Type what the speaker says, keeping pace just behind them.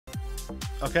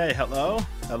Okay, hello?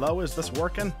 Hello, is this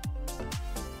working?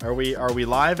 Are we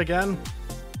live again?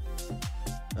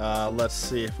 Let's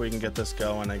see if we can get this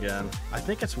going again. I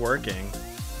think it's working,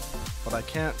 but I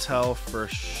can't tell for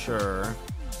sure.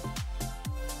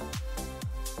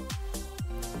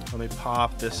 Let me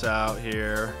pop this out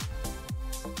here.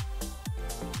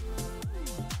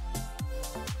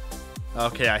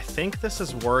 Okay, I think this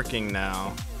is working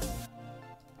now.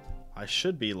 I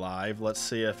should be live. Let's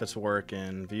see if it's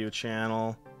working. View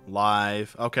channel,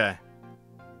 live. Okay.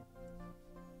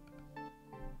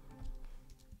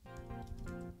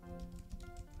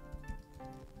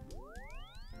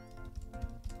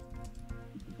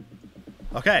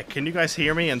 Okay, can you guys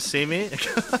hear me and see me?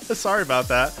 Sorry about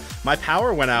that. My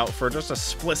power went out for just a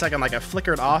split second, like it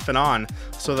flickered off and on.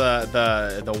 So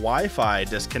the Wi-Fi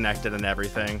disconnected and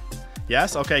everything.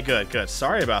 Yes? Okay, good, good.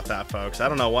 Sorry about that, folks. I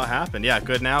don't know what happened. Yeah,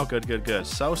 good now? Good, good, good.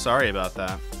 So sorry about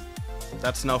that.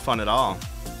 That's no fun at all.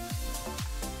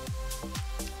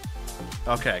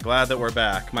 Okay, glad that we're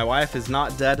back. My wife is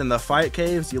not dead in the fight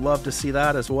caves. You love to see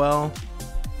that as well.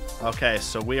 Okay,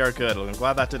 so we are good. I'm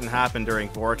glad that didn't happen during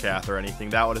Vorkath or anything.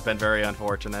 That would have been very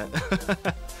unfortunate.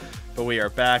 But we are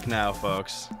back now,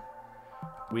 folks.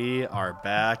 We are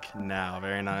back now.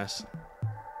 Very nice.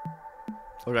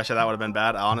 Oh gosh, that would have been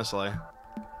bad, honestly.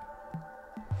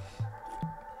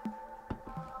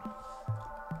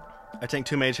 I take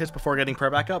 2 mage hits before getting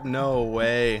prayer back up? No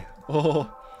way.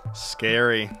 Oh,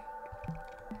 scary.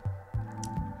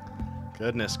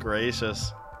 Goodness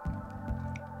gracious.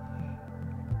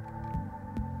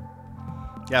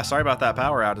 Yeah, sorry about that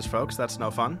power outage, folks. That's no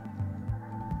fun.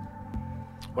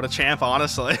 What a champ,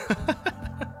 honestly.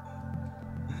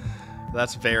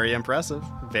 That's very impressive.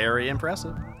 Very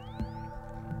impressive.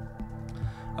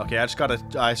 Okay, I just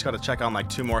gotta check on like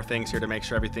 2 more things here to make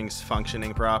sure everything's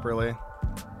functioning properly.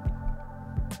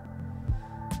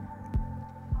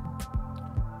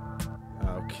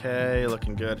 Okay,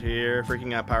 looking good here.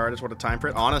 Freaking out power outage, what a time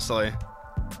print. Honestly.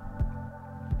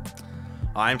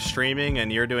 I'm streaming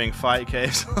and you're doing fight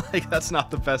caves. Like, that's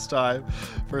not the best time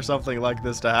for something like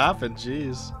this to happen.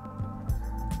 Jeez.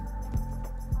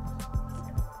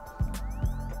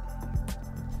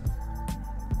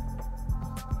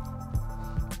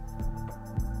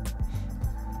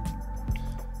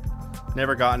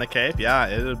 Never gotten a cape? Yeah,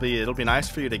 it'll be nice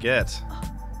for you to get.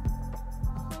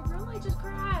 My rune light just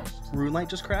crashed. Rune light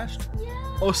just crashed?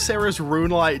 Yeah. Oh, Sarah's rune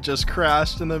light just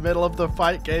crashed in the middle of the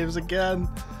fight caves again.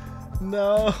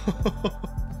 No.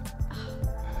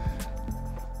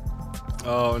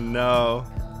 Oh no.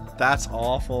 That's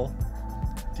awful.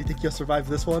 Do you think you'll survive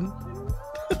this one?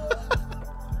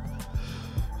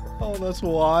 Oh, that's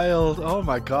wild. Oh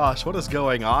my gosh, what is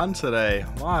going on today?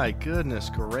 My goodness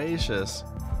gracious.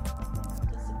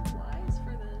 The supplies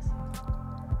for this.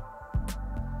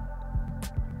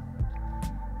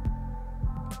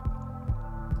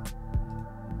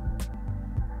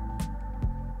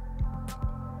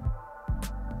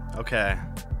 Okay.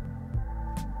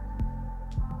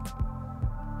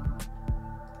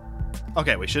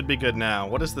 Okay, we should be good now.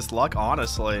 What is this luck?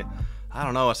 Honestly, I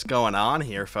don't know what's going on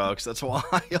here, folks. That's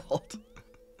wild.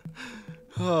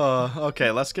 Oh,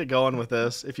 okay, let's get going with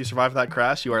this. If you survive that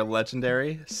crash, you are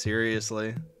legendary.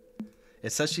 Seriously.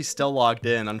 It says she's still logged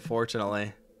in,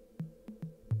 unfortunately.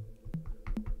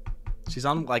 She's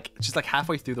like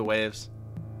halfway through the waves.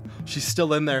 She's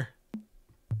still in there.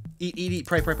 Eat, eat, eat.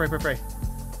 Pray, pray, pray, pray, pray.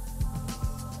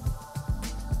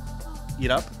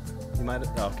 Eat up. You might.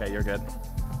 Oh, okay, you're good.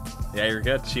 Yeah, you're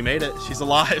good. She made it. She's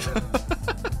alive.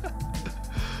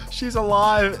 She's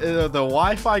alive. The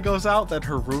Wi-Fi goes out, then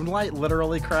her rune light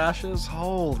literally crashes.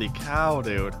 Holy cow,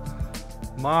 dude.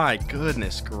 My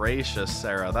goodness gracious,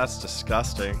 Sarah. That's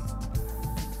disgusting.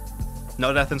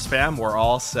 No death and spam. We're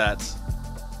all set.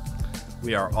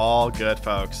 We are all good,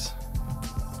 folks.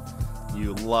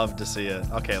 You love to see it.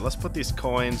 Okay, let's put these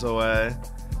coins away.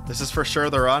 This is for sure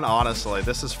the run, honestly.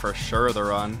 This is for sure the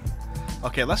run.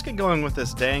 Okay, let's get going with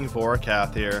this dang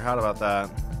Vorkath here. How about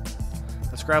that?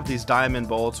 Let's grab these diamond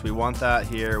bolts. We want that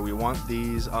here. We want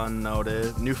these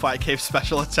unnoted. New fight cave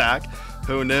special attack.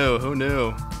 Who knew? Who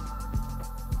knew?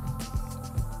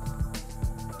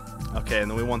 Okay,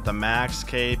 and then we want the max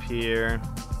cape here.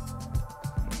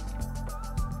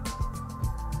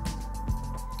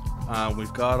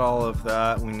 We've got all of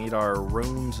that. We need our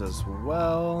runes as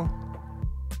well.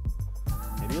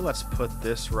 Maybe let's put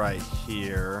this right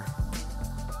here.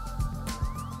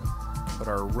 Put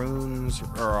our runes,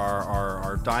 or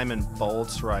our diamond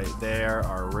bolts right there.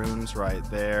 Our runes right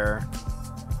there.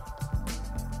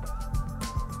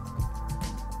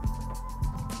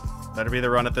 Better be the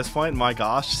run at this point. My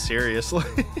gosh, seriously.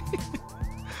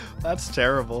 That's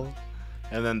terrible.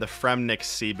 And then the Fremnik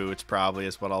sea boots probably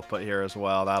is what I'll put here as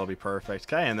well. That'll be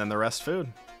perfect. Okay, and then the rest food.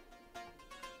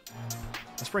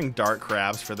 Let's bring Dark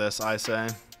Crabs for this, I say.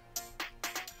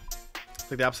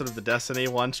 Like the opposite of the Destiny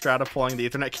one, Strata pulling the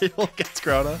Ethernet cable against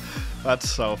Crota. That's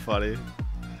so funny.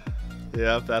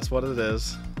 Yep, that's what it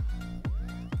is.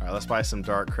 Alright, let's buy some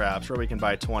Dark Crabs. Sure, we can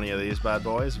buy 20 of these bad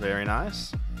boys. Very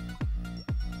nice.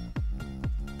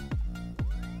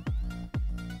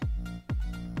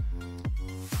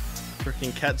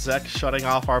 Freaking Ketzek shutting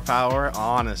off our power.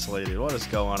 Honestly, dude, what is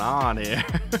going on here?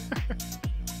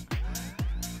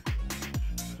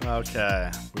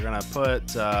 Okay, we're gonna put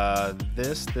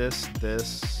this.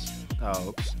 Oh,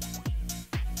 oops.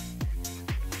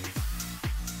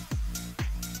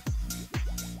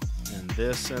 And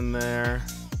this in there.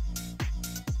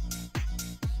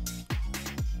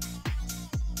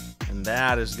 And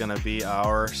that is gonna be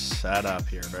our setup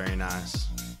here. Very nice.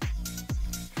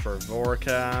 For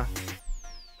Vorkath.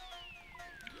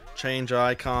 Change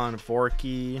icon,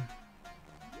 Vorky.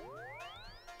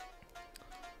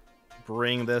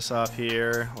 Bring this up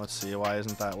here. Let's see, why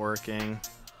isn't that working?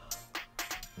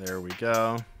 There we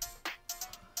go.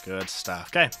 Good stuff.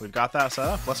 Okay, we've got that set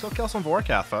up. Let's go kill some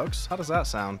Vorkath, folks. How does that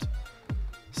sound?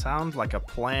 Sound like a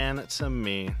plan to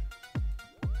me.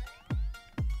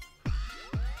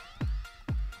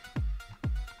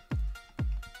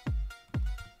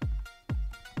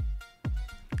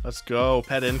 Let's go.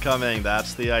 Pet incoming.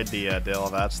 That's the idea, Dill.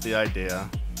 That's the idea.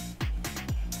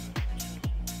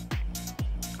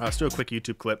 Let's do a quick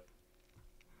YouTube clip.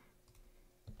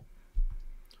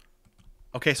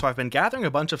 Okay, so I've been gathering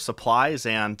a bunch of supplies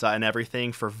and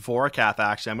everything for Vorkath,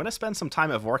 actually. I'm going to spend some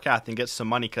time at Vorkath and get some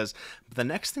money, because the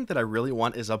next thing that I really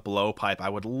want is a blowpipe. I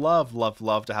would love, love,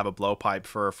 love to have a blowpipe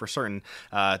for certain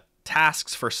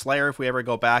tasks for Slayer if we ever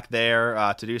go back there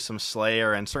to do some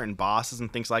Slayer and certain bosses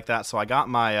and things like that. So I got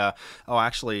my oh,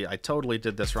 actually I totally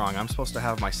did this wrong. I'm supposed to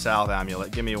have my Salve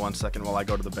amulet. Give me 1 second while I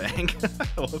go to the bank.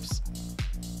 Whoops.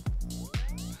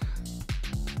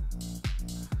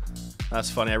 That's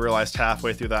funny. I realized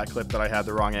halfway through that clip that I had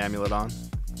the wrong amulet on.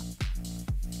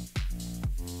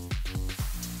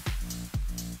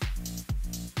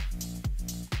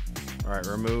 Alright,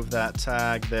 remove that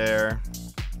tag there.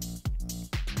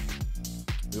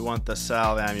 We want the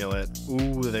Salve amulet.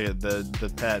 Ooh,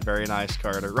 the pet. Very nice,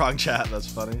 Carter. Wrong chat.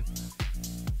 That's funny.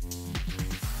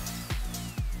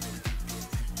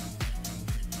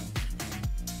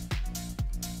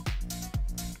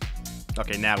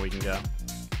 Okay, now we can go.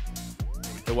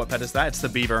 So what pet is that? It's the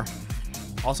beaver.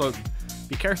 Also,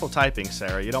 be careful typing,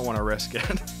 Sarah. You don't want to risk it.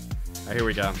 All right, here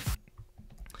we go.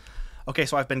 Okay,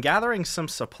 so I've been gathering some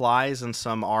supplies and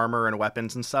some armor and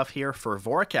weapons and stuff here for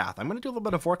Vorkath. I'm going to do a little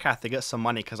bit of Vorkath to get some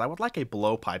money, because I would like a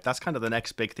blowpipe. That's kind of the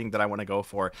next big thing that I want to go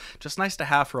for. Just nice to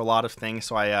have for a lot of things.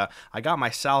 So I got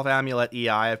my Salve Amulet EI.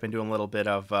 I've been doing a little bit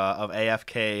of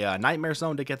AFK Nightmare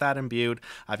Zone to get that imbued.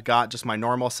 I've got just my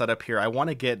normal setup here. I want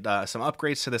to get some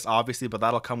upgrades to this, obviously, but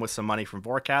that'll come with some money from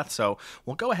Vorkath. So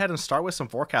we'll go ahead and start with some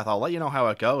Vorkath. I'll let you know how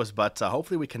it goes, but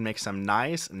hopefully we can make some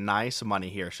nice money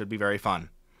here. Should be very fun.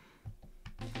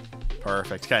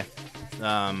 Perfect. Okay.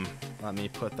 Let me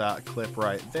put that clip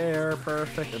right there.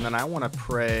 Perfect. And then I want to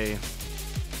pray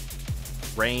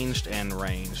ranged and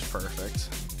ranged. Perfect.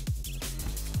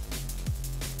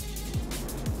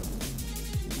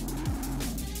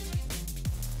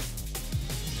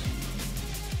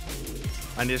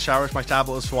 I need to shower if my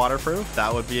tablet is waterproof.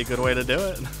 That would be a good way to do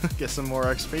it. Get some more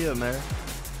XP in there.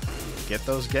 Get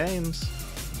those gains.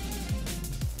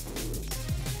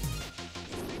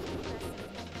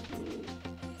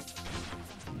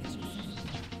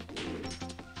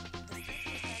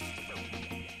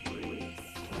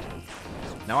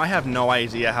 Now I have no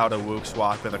idea how to Woox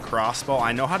walk with a crossbow.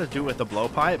 I know how to do it with a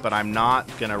blowpipe, but I'm not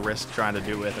gonna risk trying to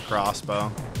do it with a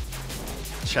crossbow.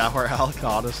 Shower Alk,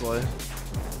 honestly.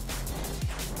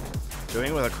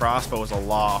 Doing it with a crossbow is a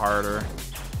lot harder.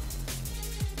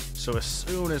 So as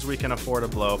soon as we can afford a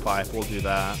blowpipe, we'll do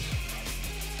that.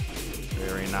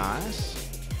 Very nice.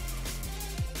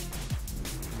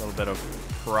 A little bit of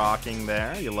procking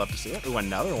there. You love to see it. Ooh,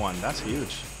 another one. That's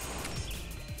huge.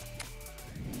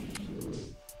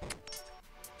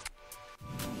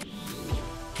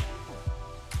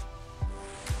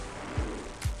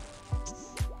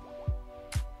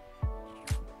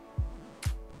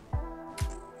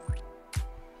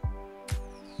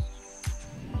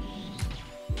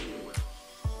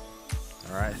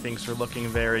 Alright, things are looking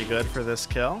very good for this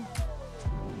kill.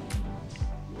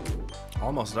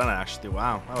 Almost done, actually.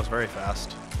 Wow, that was very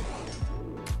fast.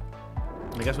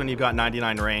 I guess when you've got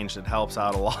 99 range, it helps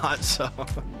out a lot, so...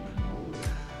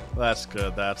 That's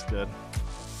good, that's good.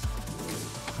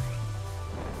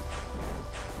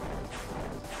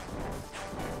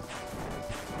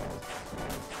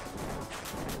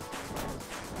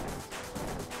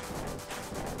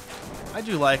 I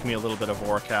do like me a little bit of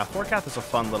Vorkath. Vorkath is a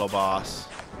fun little boss.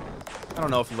 I don't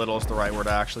know if little is the right word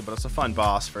actually, but it's a fun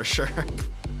boss for sure.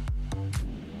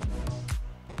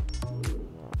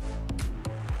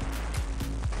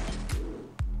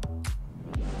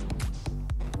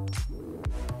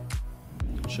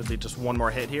 Should be just one more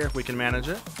hit here if we can manage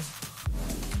it.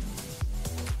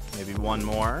 Maybe one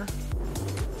more.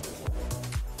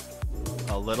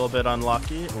 A little bit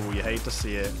unlucky. Oh, you hate to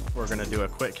see it. We're going to do a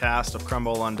quick cast of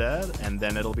Crumble Undead, and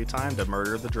then it'll be time to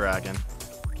murder the dragon.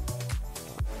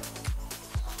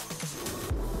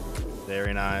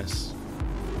 Very nice.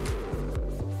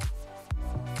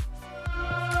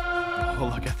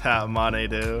 Oh, look at that money,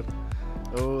 dude.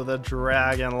 Oh, the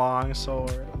dragon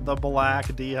longsword. The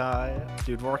black D'Hive.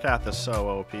 Dude, Vorkath is so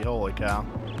OP. Holy cow.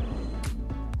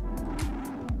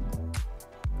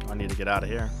 I need to get out of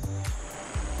here.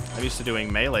 I'm used to doing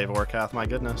melee Vorkath, my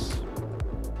goodness.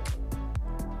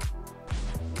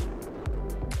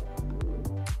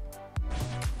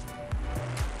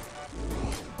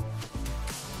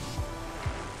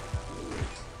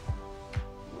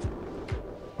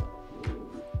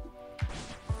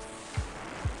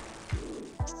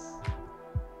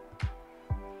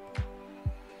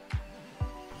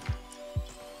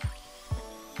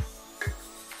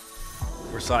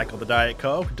 Recycle the Diet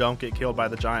Coke. Don't get killed by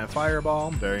the giant fireball.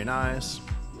 Very nice.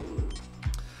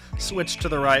 Switch to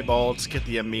the right bolts. Get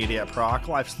the immediate proc.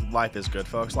 Life is good,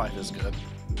 folks. Life is good.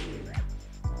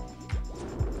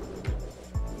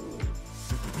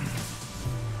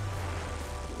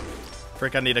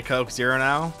 Frick, I need a Coke Zero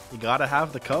now. You gotta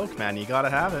have the Coke, man. You gotta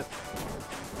have it.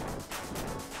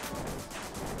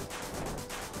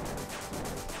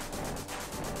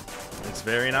 It's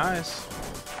very nice.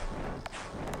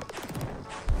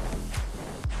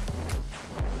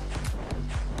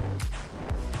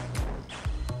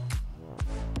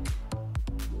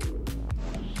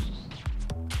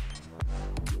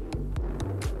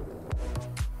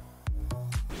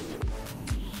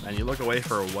 And you look away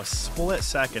for a split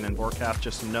second and Vorkath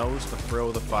just knows to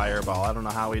throw the fireball. I don't know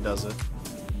how he does it.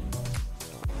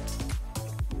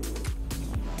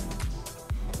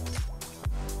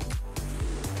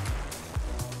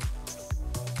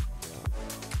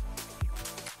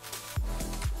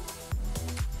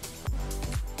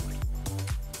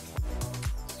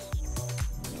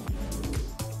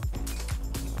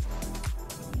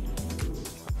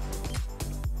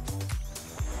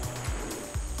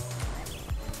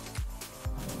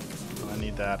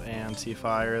 That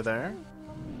anti-fire there.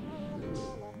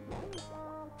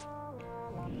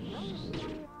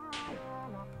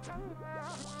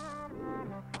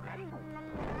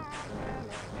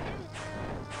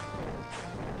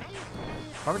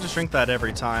 I would just drink that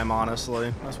every time,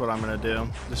 honestly. That's what I'm gonna do.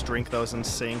 Just drink those in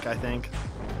sync, I think.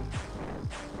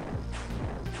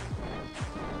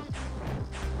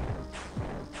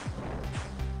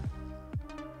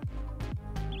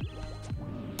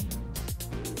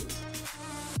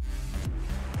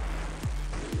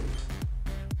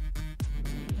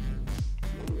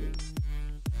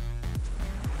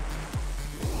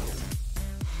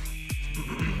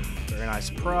 Very nice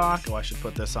proc. Oh, I should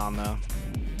put this on though.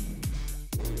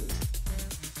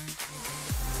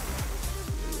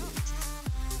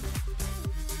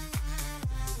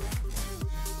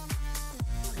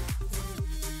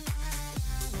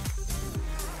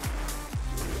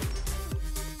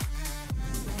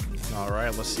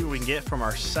 Alright, let's see what we can get from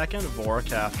our second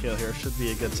Vorkath kill here. Should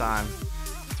be a good time.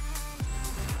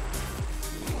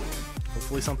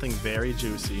 Hopefully something very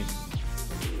juicy.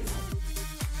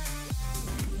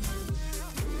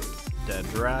 Dead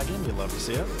dragon, you love to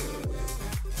see it.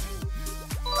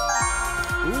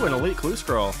 Ooh, an elite clue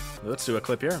scroll. Let's do a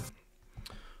clip here.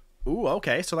 Ooh,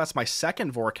 okay, so that's my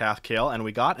second Vorkath kill, and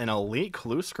we got an elite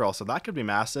clue scroll, so that could be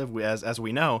massive. As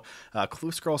we know,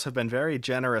 clue scrolls have been very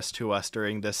generous to us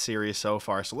during this series so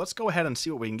far, so let's go ahead and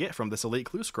see what we can get from this elite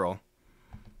clue scroll.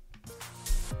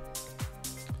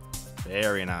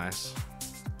 Very nice.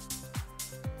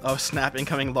 Oh snap,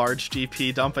 incoming large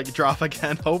GP drop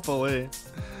again, hopefully.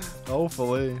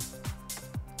 Hopefully.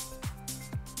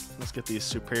 Let's get these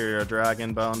superior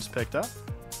dragon bones picked up.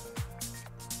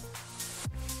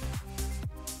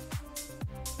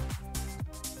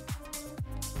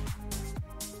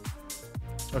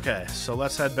 Okay, so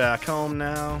let's head back home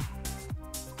now.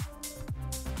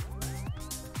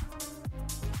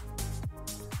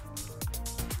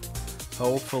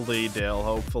 Hopefully, Dale,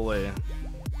 hopefully.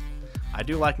 I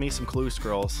do like me some clue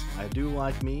scrolls. I do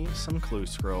like me some clue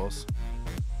scrolls.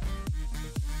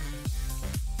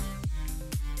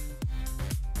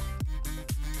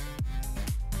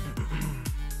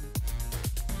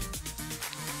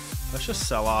 Let's just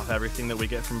sell off everything that we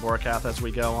get from Vorkath as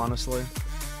we go, honestly.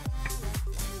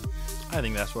 I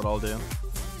think that's what I'll do.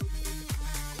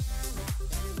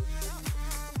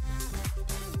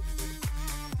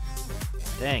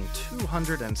 Dang,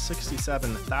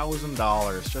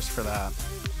 $267,000 just for that.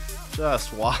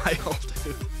 Just wild,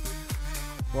 dude.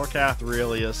 Vorkath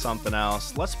really is something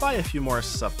else. Let's buy a few more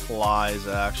supplies,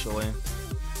 actually.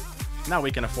 Now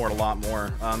we can afford a lot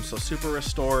more. So super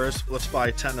restores, let's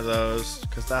buy 10 of those,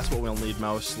 because that's what we'll need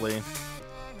mostly.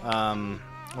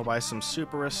 We'll buy some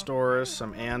super restores,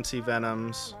 some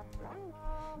anti-venoms.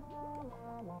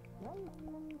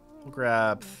 We'll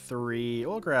grab 3,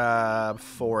 we'll grab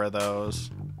 4 of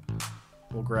those.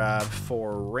 We'll grab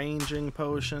 4 ranging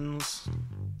potions.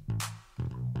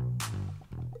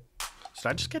 Should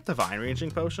I just get divine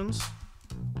ranging potions?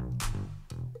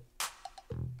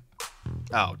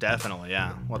 Oh, definitely,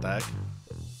 yeah. What the heck?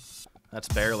 That's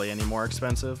barely any more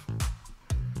expensive.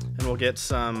 And we'll get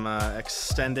some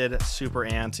extended super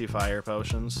anti-fire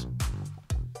potions.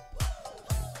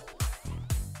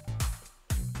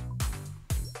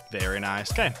 Very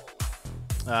nice. Okay.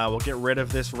 We'll get rid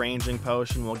of this ranging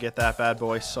potion. We'll get that bad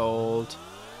boy sold.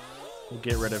 We'll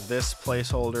get rid of this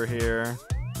placeholder here.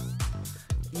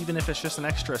 Even if it's just an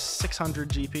extra 600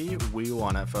 GP, we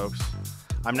want it, folks.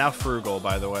 I'm now frugal,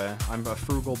 by the way. I'm a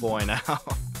frugal boy now.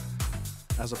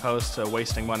 As opposed to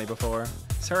wasting money before.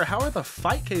 Sarah, how are the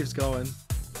fight caves going?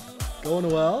 Going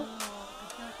well?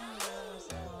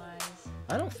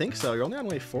 I don't think so. You're only on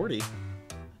wave 40. I'm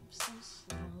so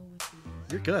slow with these.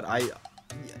 You're good. I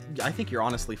think you're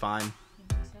honestly fine. You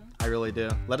think so? I really do.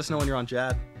 Let us know when you're on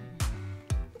Jad.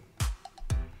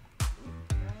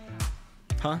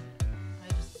 Huh? I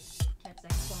just kept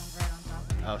X1 right on top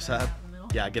of me. Oh, Right sad. out in the middle.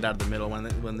 Yeah, get out of the middle when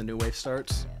the new wave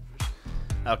starts.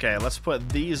 Okay, let's put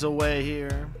these away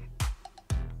here.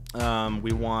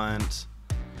 We want...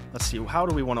 Let's see. How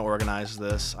do we want to organize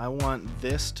this? I want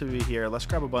this to be here. Let's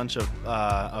grab a bunch of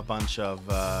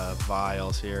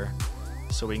vials here,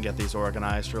 so we can get these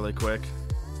organized really quick.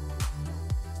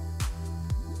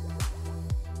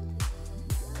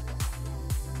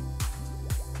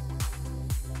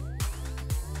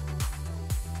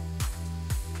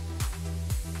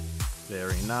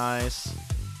 Very nice.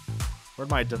 Where'd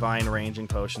my divine ranging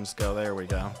potions go? There we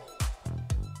go.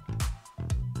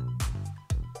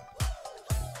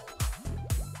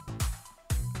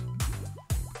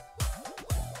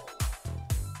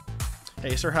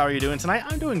 Hey sir, how are you doing tonight?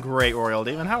 I'm doing great, Royal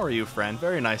Demon. How are you, friend?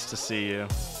 Very nice to see you.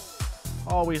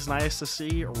 Always nice to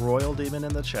see Royal Demon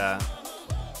in the chat.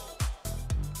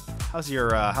 How's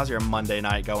your Monday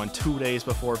night going? 2 days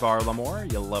before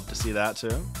Varlamore. You'll love to see that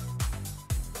too.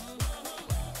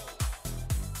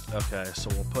 Okay, so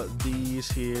we'll put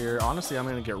these here. Honestly, I'm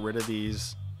gonna get rid of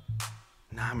these.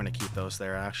 Nah, I'm gonna keep those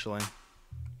there actually.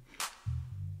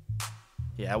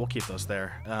 Yeah, we'll keep those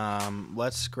there.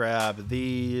 Let's grab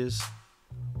these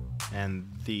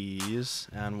and these,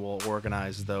 and we'll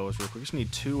organize those real quick. We just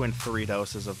need 2 and 3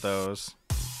 doses of those.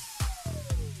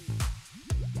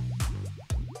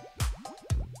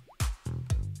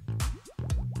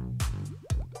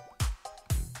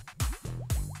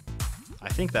 I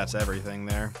think that's everything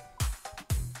there.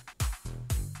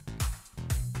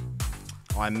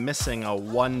 Oh, I'm missing a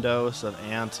 1 dose of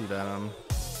anti-venom.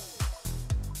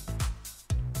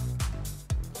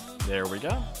 There we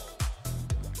go.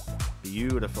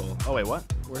 Beautiful. Oh, wait, what?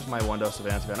 Where's my 1 dose of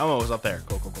anti-venom? Oh, it was up there.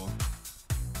 Cool, cool, cool.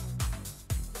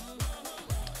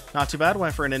 Not too bad.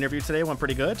 Went for an interview today. Went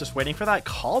pretty good. Just waiting for that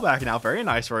callback now. Very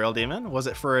nice, Royal Demon. Was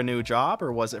it for a new job,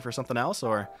 or was it for something else?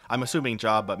 Or I'm assuming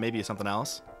job, but maybe something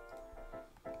else.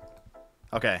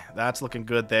 Okay, that's looking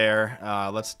good there.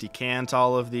 Let's decant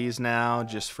all of these now,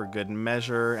 just for good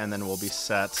measure, and then we'll be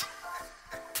set.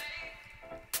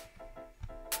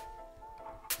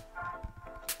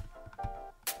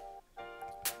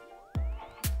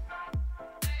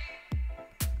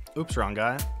 Oops, wrong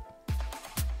guy.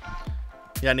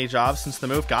 Yeah, any jobs since the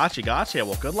move? Gotcha, gotcha.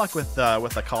 Well, good luck with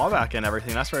the callback and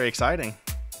everything. That's very exciting.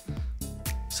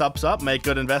 Subs up, make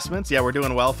good investments. Yeah, we're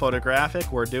doing well.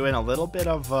 Photographic. We're doing a little bit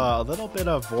of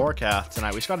Vorkath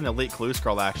tonight. We just got an elite clue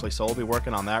scroll actually, so we'll be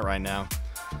working on that right now.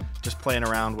 Just playing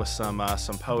around with some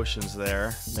potions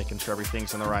there, making sure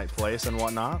everything's in the right place and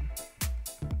whatnot.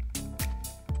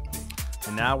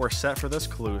 And now we're set for this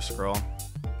clue scroll.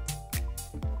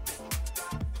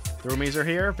 The roomies are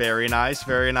here. Very nice,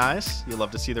 very nice. You love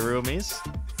to see the roomies.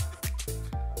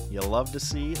 You love to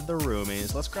see the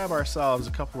roomies. Let's grab ourselves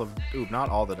a couple of... Ooh, not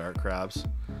all the dark crabs.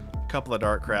 A couple of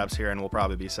dark crabs here, and we'll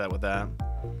probably be set with that.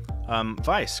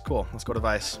 Vice. Cool. Let's go to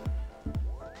Vice.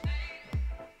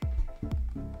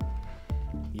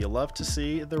 You love to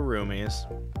see the roomies.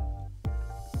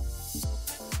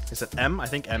 Is it M? I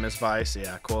think M is Vice.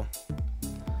 Yeah, cool.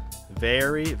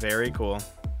 Very, very cool.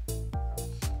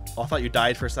 Oh, I thought you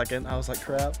died for a second. I was like,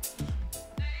 crap.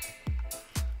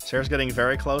 Sarah's getting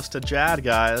very close to Jad,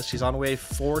 guys. She's on wave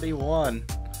 41.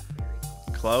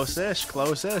 Close-ish,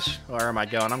 close-ish. Where am I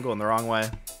going? I'm going the wrong way.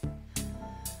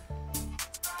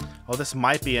 Oh, this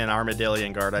might be an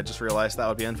Armadillion guard. I just realized that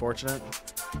would be unfortunate.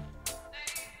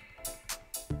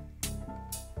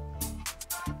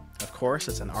 Of course,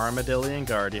 it's an Armadillion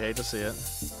guard. You hate to see it.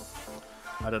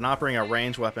 I did not bring a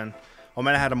ranged weapon. Oh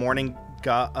man, I had a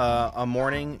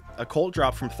colt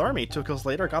drop from Thermi. 2 kills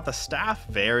later, got the staff.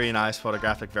 Very nice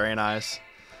photographic, very nice.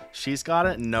 She's got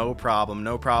it, no problem.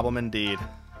 No problem indeed.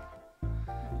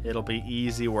 It'll be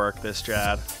easy work, this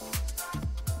Jad.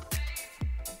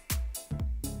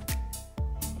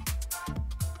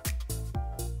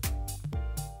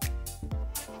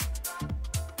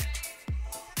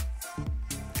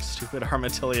 Stupid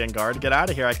Armadillion guard. Get out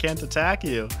of here. I can't attack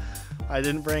you. I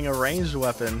didn't bring a ranged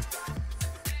weapon.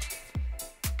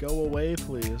 Go away,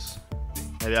 please.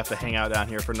 Maybe I have to hang out down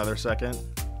here for another second.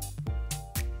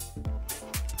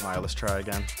 Alright, let's try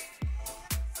again.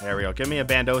 There we go. Give me a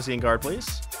Bandosian guard,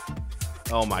 please.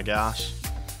 Oh my gosh.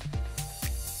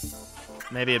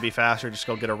 Maybe it'd be faster just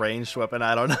go get a ranged weapon.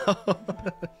 I don't know.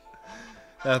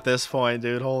 At this point,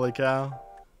 dude. Holy cow.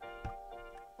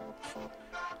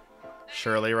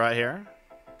 Shirley right here.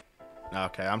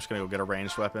 Okay, I'm just going to go get a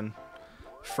ranged weapon.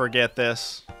 Forget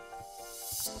this.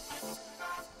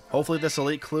 Hopefully this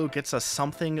Elite Clue gets us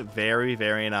something very,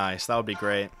 very nice. That would be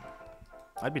great.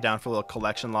 I'd be down for a little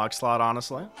collection log slot,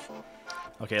 honestly.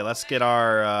 Okay, let's get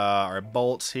our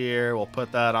bolts here. We'll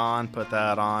put that on, put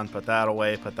that on, put that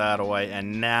away,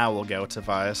 and now we'll go to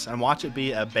Vice. And watch it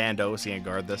be a Bandosian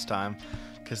guard this time,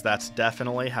 because that's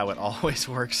definitely how it always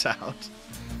works out.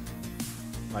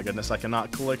 My goodness, I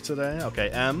cannot click today. Okay,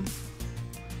 M.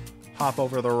 Hop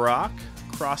over the rock,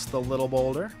 cross the little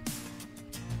boulder.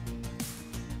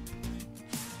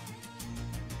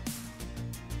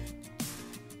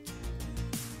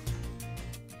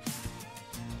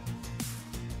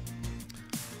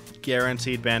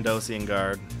 Guaranteed Bandosian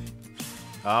guard.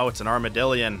 Oh, it's an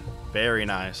Armadillion. Very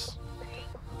nice.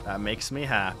 That makes me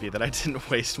happy that I didn't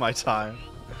waste my time.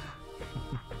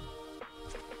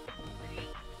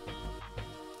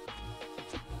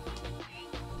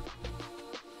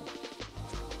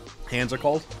 Hands are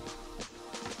cold.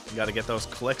 You gotta get those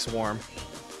clicks warm.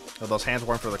 Or those hands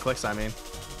warm for the clicks, I mean.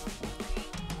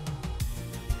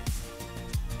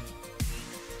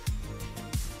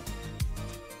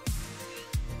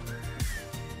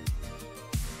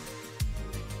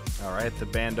 Alright, the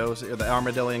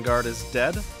Armadillion guard is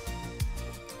dead.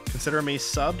 Consider me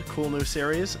subbed. Cool new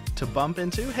series to bump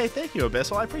into. Hey, thank you,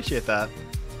 Abyssal. I appreciate that.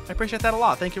 I appreciate that a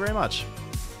lot. Thank you very much.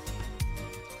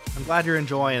 I'm glad you're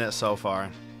enjoying it so far.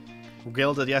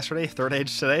 Gilded yesterday, third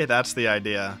age today. That's the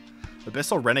idea.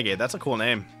 Abyssal Renegade. That's a cool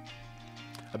name.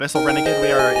 Abyssal Renegade,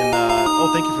 we are in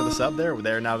oh, thank you for the sub there.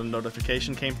 There now the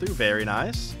notification came through. Very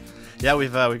nice. Yeah,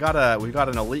 we've got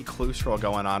an Elite Clue scroll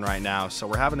going on right now, so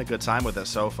we're having a good time with it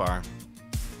so far.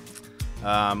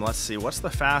 Let's see, what's the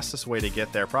fastest way to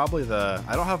get there? Probably the...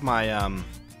 I don't have my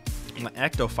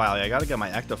Ectophile. I gotta get my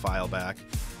Ectophile back.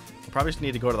 I probably just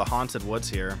need to go to the Haunted Woods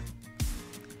here.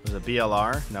 Was it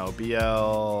BLR? No,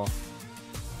 BL...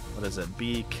 What is it?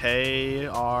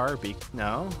 BKR?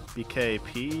 No,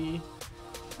 BKP?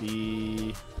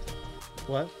 B...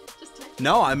 What?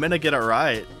 No, I'm gonna get it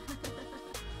right.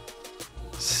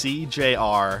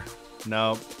 CJR.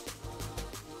 Nope.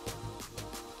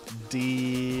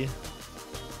 D...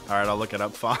 Alright, I'll look it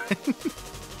up, fine.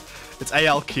 It's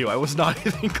ALQ. I was not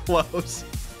even close.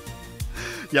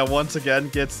 Yeah, once again,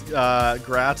 gets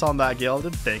grats on that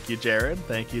gilded. Thank you, Jared.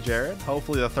 Thank you, Jared.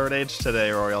 Hopefully the third age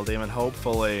today, Royal Demon.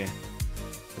 Hopefully.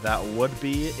 That would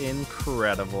be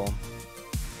incredible.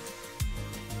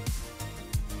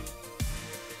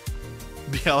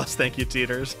 BLS, thank you,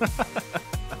 Teeters.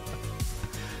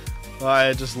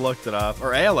 I just looked it up.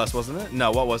 Or ALS, wasn't it?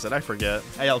 No, what was it? I forget.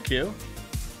 ALQ?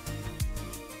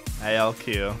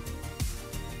 ALQ.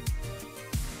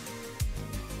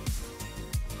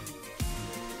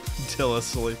 Dilla's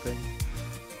sleeping.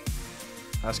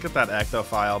 Let's get that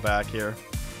Ectophile back here.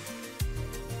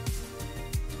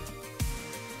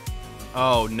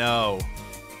 Oh no.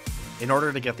 In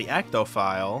order to get the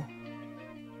Ectophile,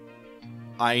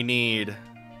 I need...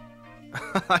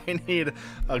 I need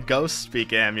a Ghost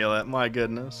Speak amulet. My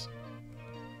goodness.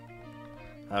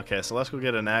 Okay, so let's go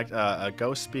get a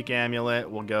Ghost Speak amulet.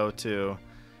 We'll go to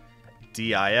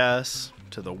DIS,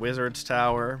 to the Wizard's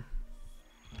Tower.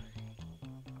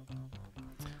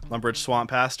 Lumbridge Swamp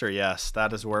Pasture, yes,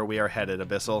 that is where we are headed,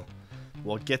 Abyssal.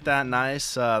 We'll get that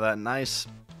nice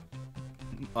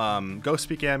Ghost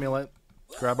Speak amulet.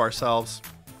 Grab ourselves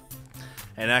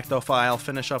an Ectophile,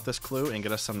 finish up this clue, and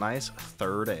get us some nice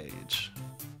third age.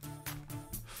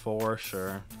 For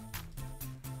sure.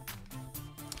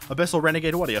 Abyssal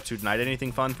Renegade, what are you up to tonight?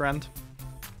 Anything fun, friend?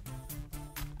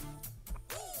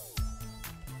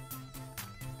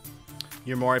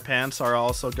 Your Mori pants are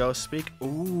also Ghost Speak.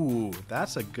 Ooh,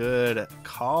 that's a good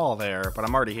call there, but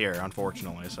I'm already here,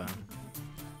 unfortunately, so.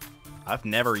 I've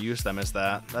never used them as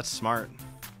that. That's smart.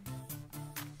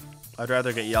 I'd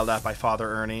rather get yelled at by Father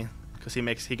Ernie, because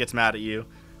he gets mad at you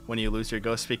when you lose your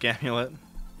Ghost Speak amulet.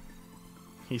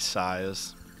 He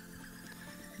sighs.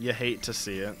 You hate to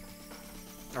see it.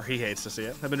 Or he hates to see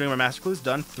it. I've been doing my Master Clues,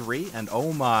 done 3, and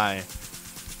oh my.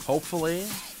 Hopefully,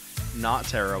 not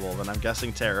terrible, but I'm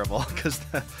guessing terrible, because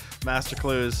the Master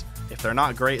Clues, if they're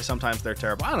not great, sometimes they're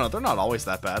terrible. I don't know, they're not always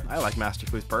that bad. I like Master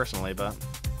Clues personally, but...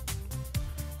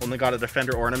 Only got a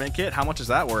Defender Ornament Kit. How much is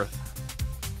that worth?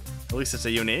 At least it's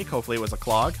a unique. Hopefully it was a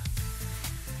clog.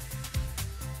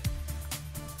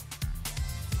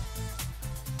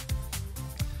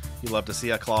 You love to see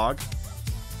a clog.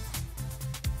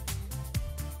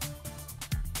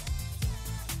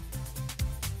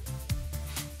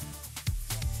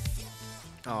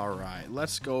 Alright,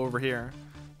 let's go over here.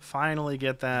 Finally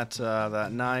get that,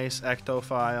 that nice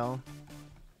Ectophile.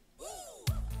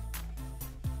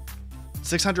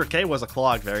 600k was a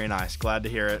clog. Very nice. Glad to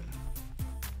hear it.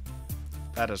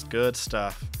 That is good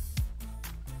stuff.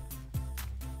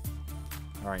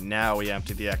 Alright, now we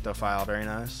empty the Ectophile. Very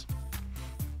nice.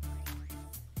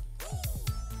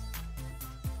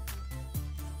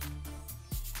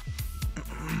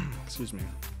 Excuse me.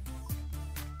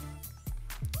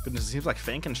 Goodness, it seems like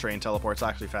Fankenstrain teleports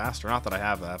actually faster. Not that I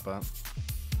have that, but...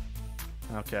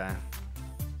 Okay.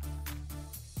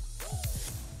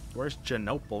 Where's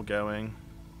Genopal going?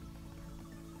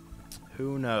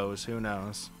 Who knows? Who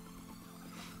knows?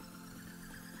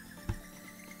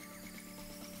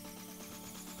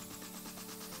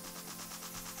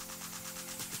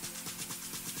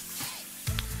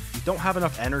 You don't have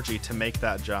enough energy to make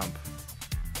that jump.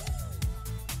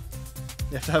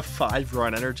 You have to have 5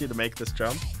 run energy to make this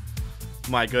jump?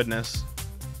 My goodness.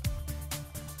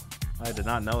 I did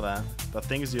not know that. The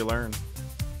things you learn.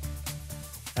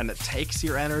 And it takes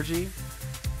your energy?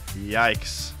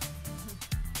 Yikes.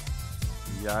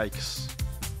 Yikes.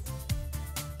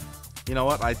 You know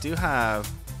what? I do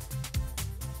have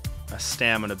a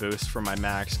stamina boost for my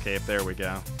max cape. There we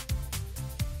go.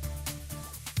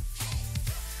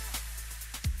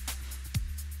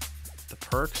 The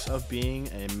perks of being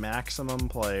a maximum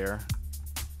player.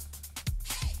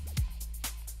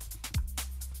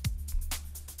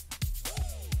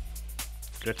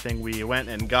 Good thing we went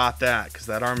and got that, because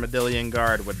that Armadillion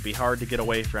Guard would be hard to get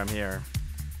away from here.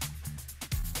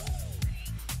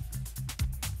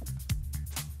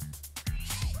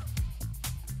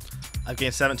 I've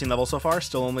gained 17 levels so far,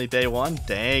 still only day 1.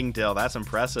 Dang, Dill, that's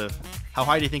impressive. How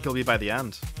high do you think you'll be by the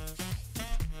end?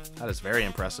 That is very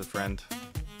impressive, friend.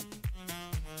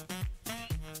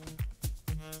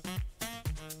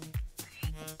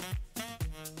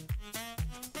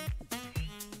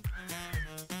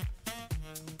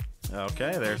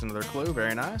 Okay, there's another clue.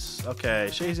 Very nice. Okay,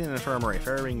 Shazian Infirmary.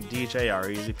 Fairwing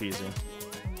DJR. Easy peasy.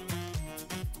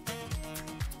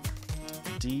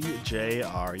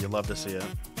 DJR. You love to see it.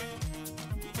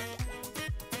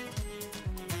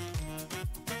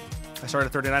 I started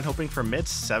at 39, hoping for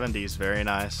mid-70s. Very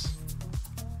nice.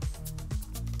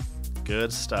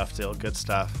 Good stuff, Dill. Good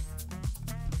stuff.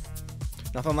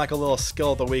 Nothing like a little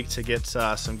skill of the week to get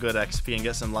some good XP and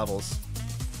get some levels.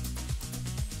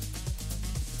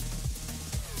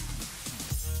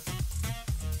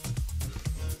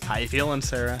 How you feeling,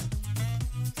 Sarah?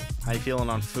 How you feeling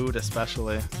on food,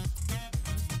 especially?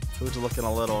 Food's looking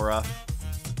a little rough.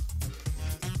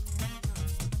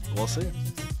 We'll see.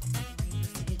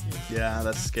 Yeah,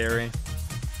 that's scary.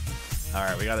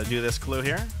 Alright, we gotta do this clue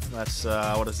here. That's,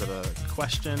 what is it, a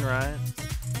question, right?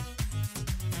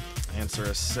 Answer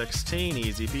is 16,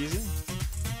 easy peasy.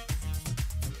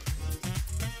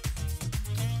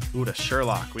 Ooh, to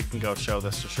Sherlock. We can go show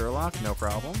this to Sherlock, no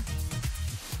problem.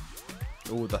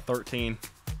 Ooh, the 13.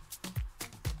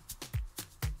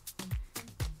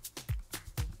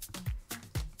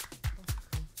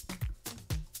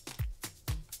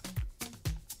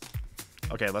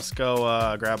 Okay, let's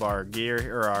go grab our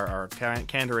gear, or our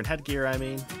Kandarin headgear, I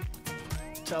mean.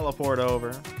 Teleport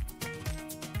over.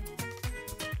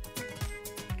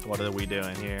 What are we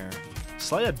doing here?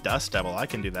 Slay a Dust Devil, I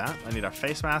can do that. I need a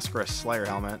face mask or a Slayer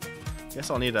helmet. Guess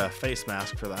I'll need a face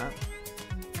mask for that.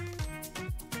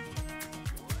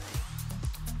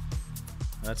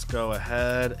 Let's go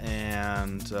ahead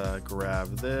and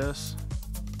grab this.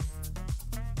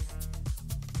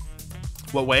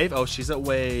 What wave? Oh, she's at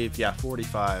wave, yeah,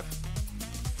 45.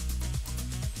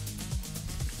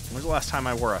 When's the last time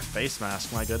I wore a face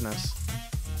mask? My goodness.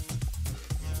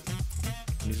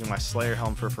 I'm using my Slayer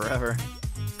helm for forever.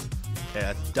 Okay,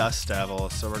 a Dust Devil.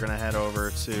 So we're gonna head over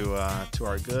to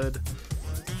our good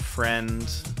friend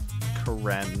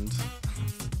Karend.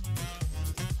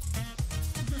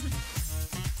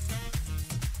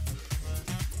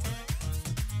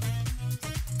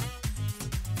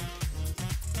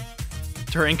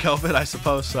 During COVID, I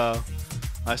suppose so.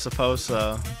 I suppose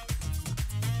so.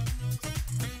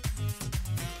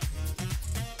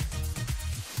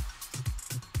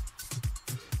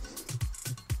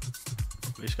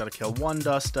 We just gotta kill one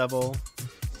Dust Devil.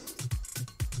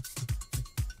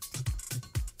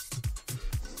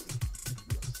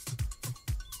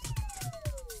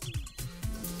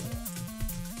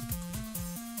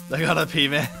 I got a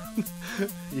P-Man.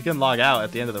 You can log out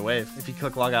at the end of the wave. If you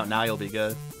click log out now, you'll be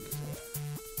good.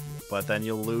 But then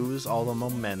you'll lose all the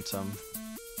momentum.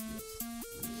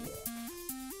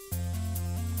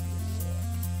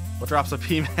 What drops a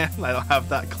P-Man? I don't have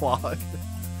that clog.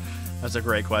 That's a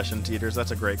great question, Teeters.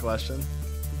 That's a great question.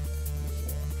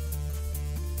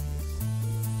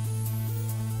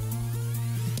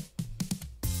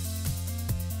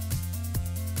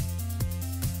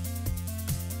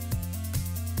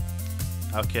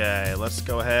 Okay, let's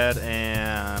go ahead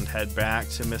and head back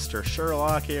to Mr.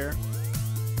 Sherlock here.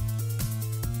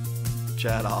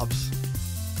 Chat ops.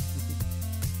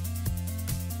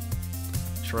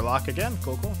 Sherlock again.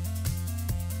 Cool, cool.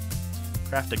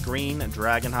 Craft a green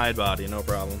dragon hide body. No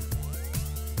problem.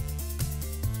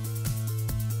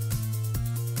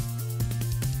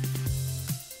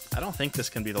 I don't think this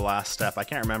can be the last step. I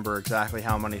can't remember exactly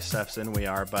how many steps in we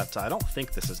are, but I don't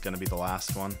think this is going to be the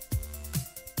last one.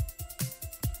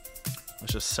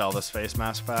 Let's just sell this face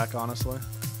mask back, honestly.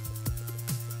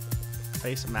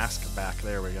 Face mask back.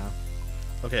 There we go.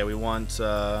 Okay, we want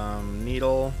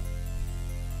needle.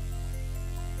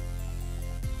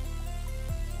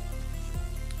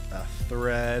 A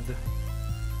thread.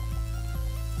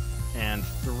 And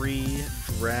 3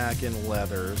 dragon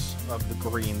leathers of the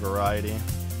green variety.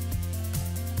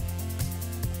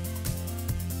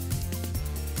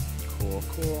 Cool,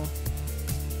 cool.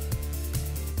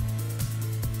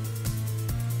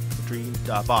 Green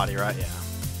body, right? Yeah.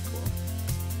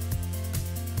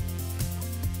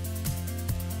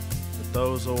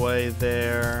 Those away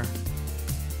there.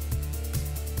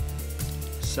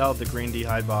 Sell the green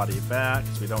D-hide body back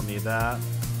because we don't need that.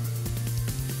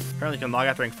 Apparently you can log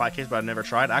out during 5Ks, but I've never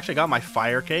tried. I actually got my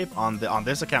fire cape on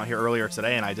this account here earlier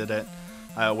today, and I did it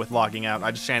with logging out.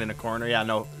 I just stand in a corner. Yeah,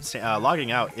 no,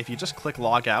 logging out. If you just click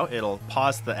log out, it'll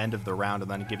pause the end of the round and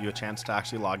then give you a chance to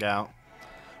actually log out,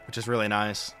 which is really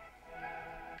nice.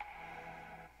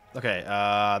 Okay,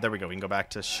 there we go. We can go back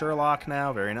to Sherlock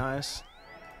now. Very nice.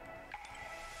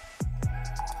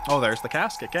 Oh, there's the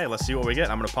casket. Okay, let's see what we get.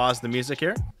 I'm going to pause the music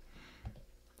here.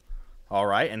 All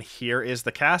right, and here is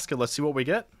the casket. Let's see what we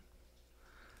get.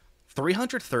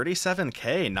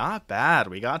 337k, not bad.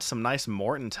 We got some nice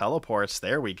Morton teleports.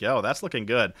 There we go. That's looking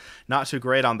good. Not too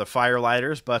great on the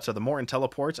Firelighters, but the Morton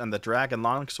teleports and the Dragon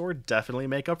Longsword definitely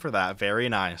make up for that. Very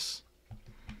nice.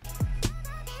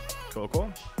 Cool,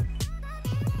 cool.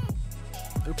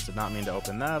 Oops, did not mean to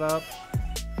open that up.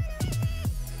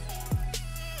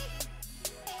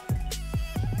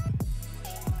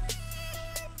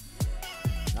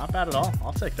 Not bad at all.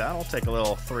 I'll take that. I'll take a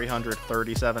little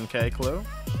 337k clue.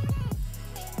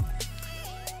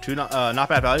 Not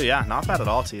bad value. Yeah, not bad at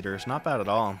all, Teeters. Not bad at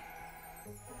all.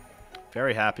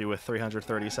 Very happy with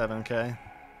 337k.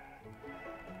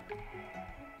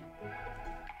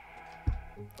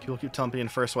 People keep telling me in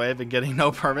first wave and getting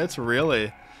no permits.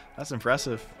 Really? That's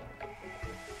impressive.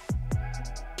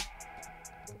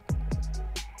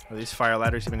 Are these fire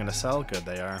ladders even going to sell? Good,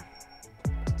 they are.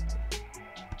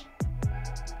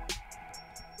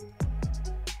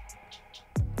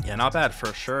 Yeah, not bad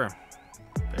for sure.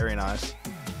 Very nice.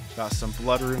 Got some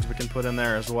blood runes we can put in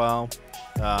there as well.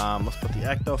 Let's put the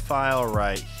ectophile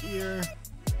right here.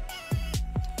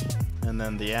 And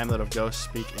then the Amulet of Ghost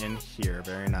Speak in here.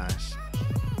 Very nice.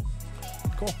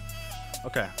 Cool.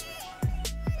 Okay.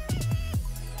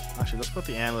 Actually, let's put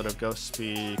the Amulet of Ghost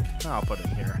Speak. No, I'll put it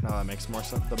in here. No, that makes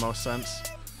the most sense.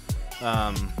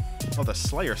 Oh, the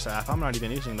Slayer Staff. I'm not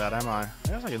even using that, am I? I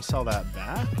guess I can sell that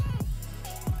back.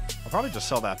 I'll probably just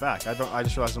sell that back. I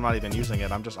just realized I'm not even using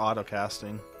it. I'm just auto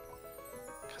casting.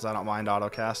 Because I don't mind auto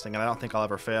casting, and I don't think I'll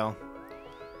ever fail.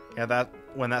 Yeah,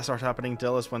 when that starts happening,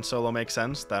 Dill, is when solo makes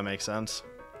sense. That makes sense.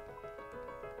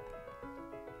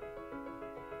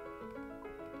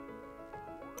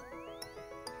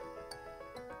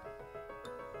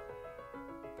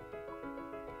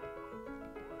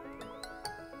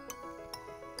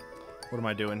 What am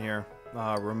I doing here?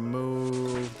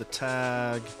 Remove the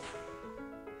tag.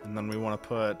 And then we want to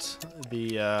put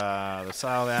the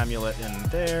Salve Amulet in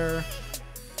there.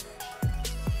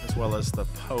 As well as the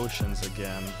potions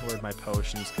again. Where'd my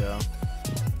potions go?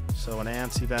 So an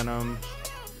Anti-Venom.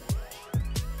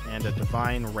 And a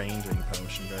Divine Ranging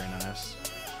Potion. Very nice.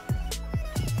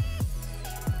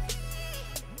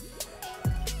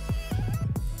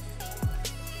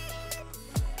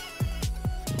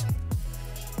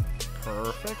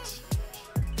 Perfect.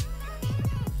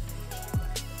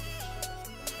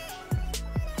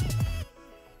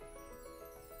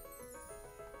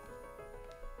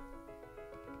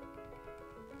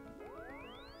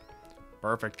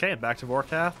 Perfect. Okay, back to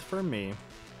Vorkath for me.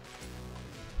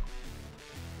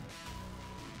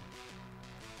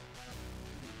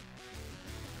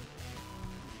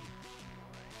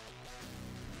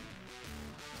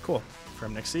 Cool.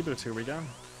 From Nixie Boots, here we go.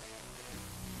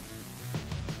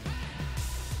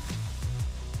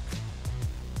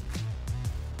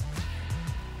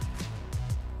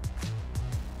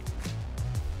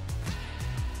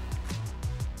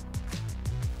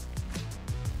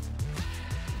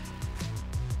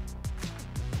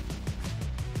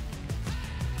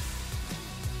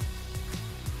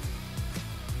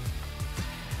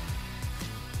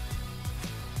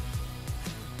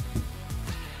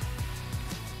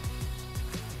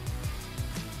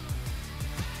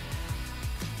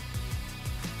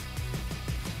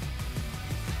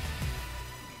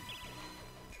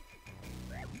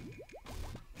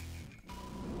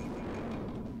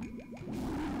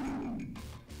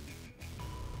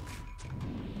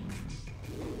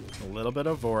 A little bit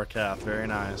of Vorkath, very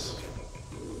nice.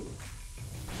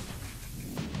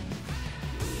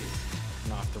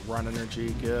 Knock the run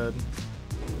energy, good.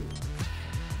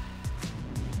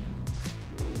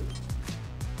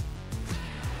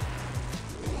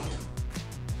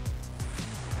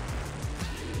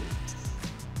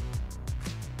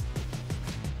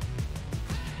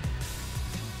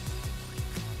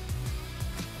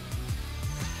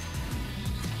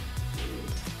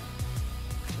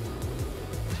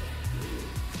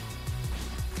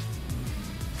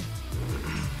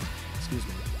 Excuse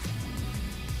me.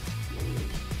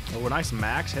 Oh, a nice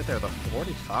max hit there, the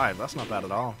 45. That's not bad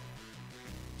at all.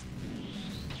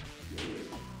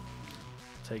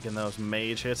 Taking those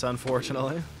mage hits,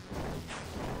 unfortunately.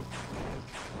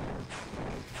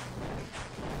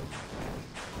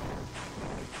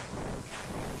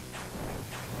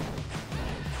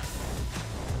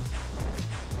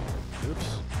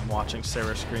 Oops, I'm watching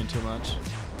Sarah's screen too much.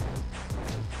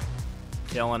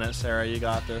 Killing it, Sarah, you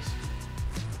got this.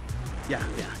 Yeah,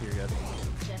 you're good.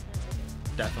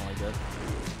 Definitely good.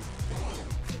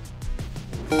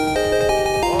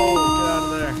 Oh, get out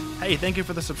of there. Hey, thank you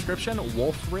for the subscription,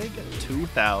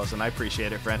 Wolfrig2000. I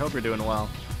appreciate it, friend. Hope you're doing well.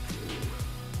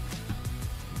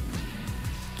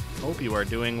 Hope you are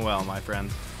doing well, my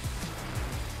friend.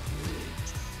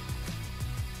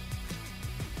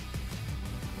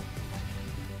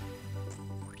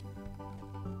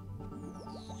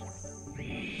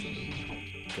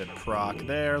 Good proc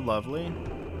there, lovely.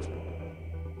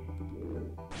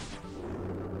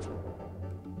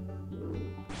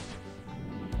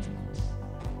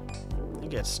 I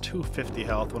think it's 250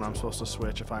 health when I'm supposed to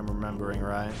switch, if I'm remembering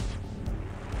right.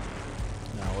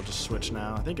 No, we'll just switch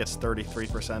now. I think it's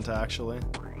 33% actually.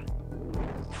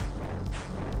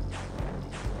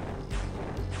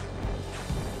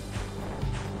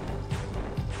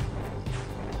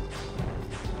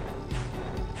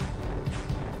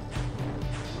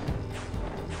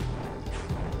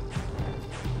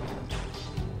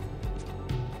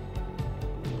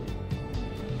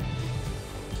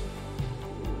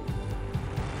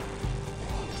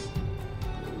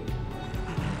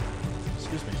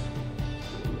 Excuse me.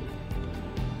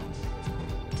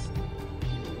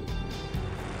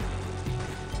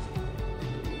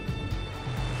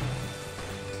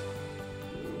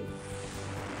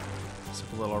 Let's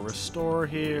have a little restore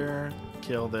here.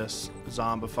 Kill this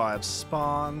zombified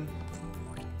spawn.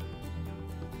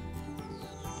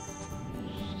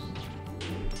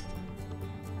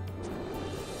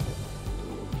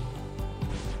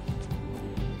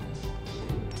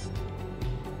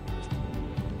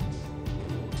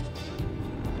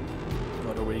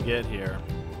 What do we get here?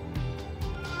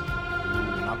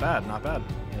 Not bad, not bad.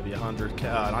 Maybe 100k,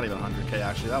 not even 100k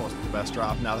actually. That wasn't the best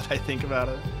drop now that I think about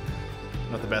it.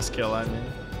 Not the best kill, I mean.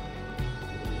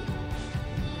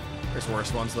 There's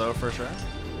worse ones though, for sure.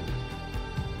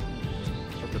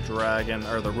 Put the dragon,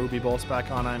 or the ruby bolts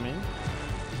back on, I mean.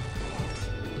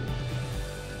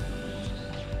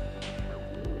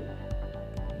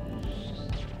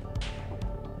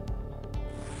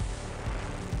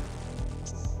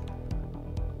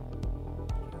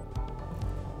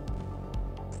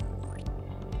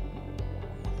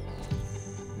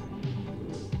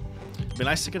 be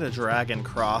nice to get a dragon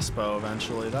crossbow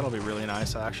eventually. That'll be really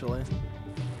nice, actually.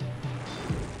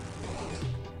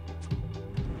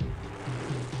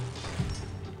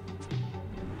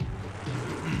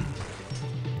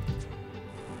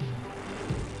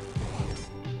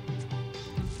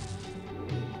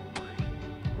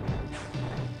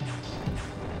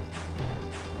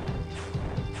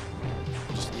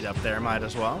 Just eat up there, might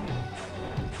as well.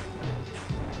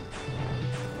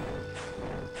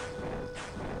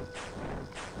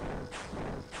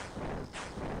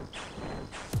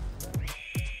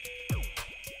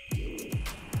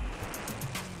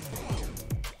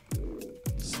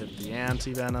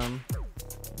 Anti-venom.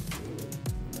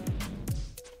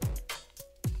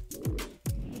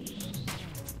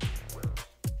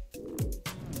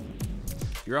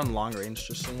 You're on long range,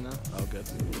 just so you know. Oh, good.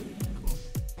 Cool.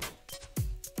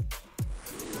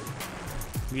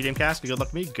 Medium cast, good luck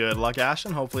to me. Good luck,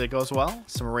 Ashton. Hopefully it goes well.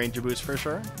 Some ranger boots for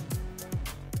sure.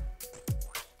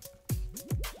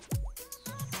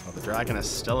 Oh, the dragon is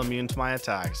still immune to my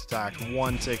attacks. Attacked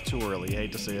one tick too early.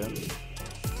 Hate to see it.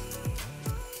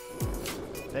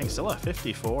 Dang, still a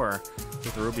 54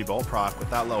 with the Ruby Bolt proc with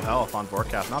that low health on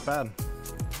Vorkath. Not bad.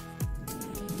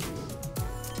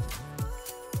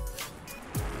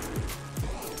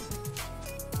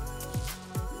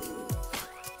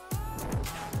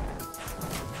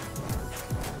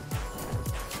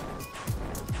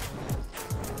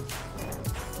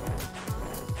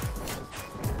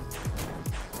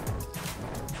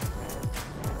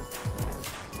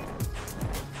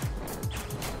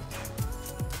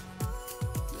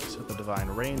 Divine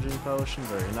Ranging Potion,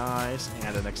 very nice.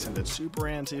 And an extended Super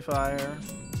Anti-Fire.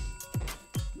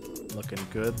 Looking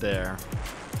good there.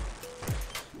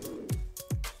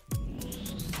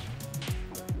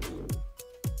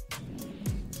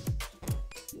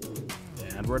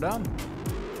 And we're done.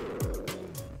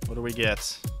 What do we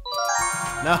get?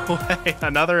 No way!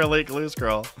 Another Elite Glue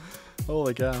Scroll.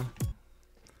 Holy cow.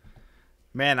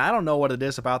 Man, I don't know what it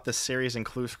is about this series and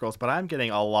Clue Scrolls, but I'm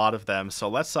getting a lot of them. So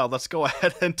let's go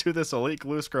ahead and do this Elite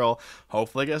Glue Scroll.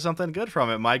 Hopefully get something good from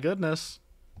it. My goodness.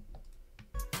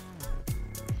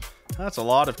 That's a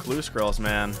lot of Clue Scrolls,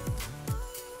 man.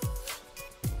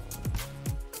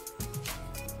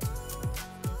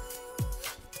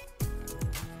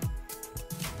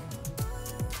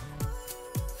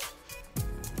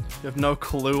 You have no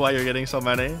clue why you're getting so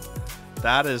many?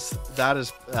 That is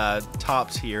top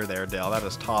tier there, Dale. That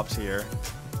is top tier.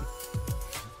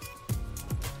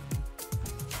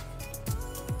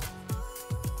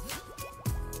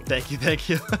 Thank you, thank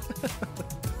you.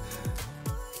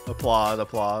 Applause,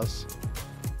 applause.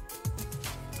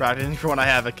 Practicing for when I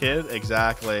have a kid?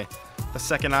 Exactly. The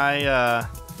second I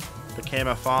became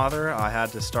a father, I had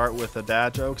to start with the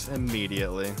dad jokes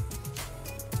immediately.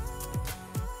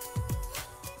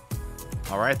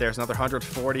 Alright, there's another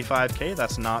 145k.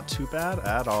 That's not too bad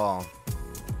at all.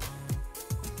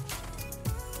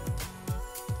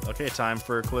 Okay, time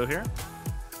for a clue here.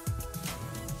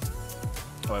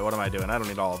 Oh wait, what am I doing? I don't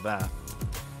need all of that.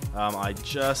 I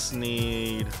just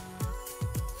need...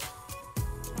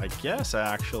 I guess,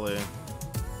 actually,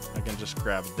 I can just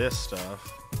grab this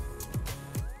stuff.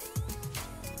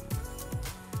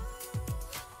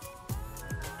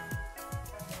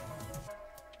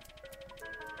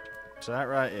 Is that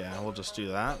right? Yeah, we'll just do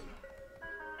that.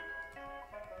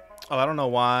 Oh, I don't know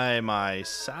why my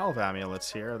salve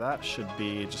amulet's here. That should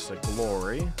be just a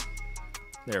glory.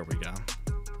 There we go.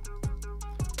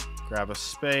 Grab a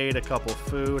spade, a couple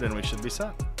food, and we should be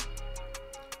set.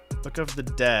 Book of the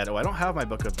Dead. Oh, I don't have my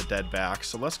Book of the Dead back,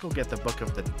 so let's go get the Book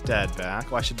of the Dead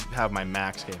back. Oh, I should have my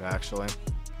max cape, actually.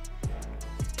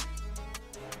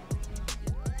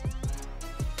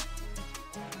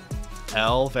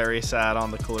 L, very sad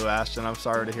on the clue, Ashton. I'm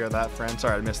sorry to hear that, friend.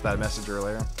 Sorry, I missed that message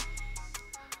earlier.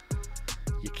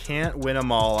 You can't win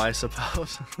them all, I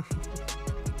suppose.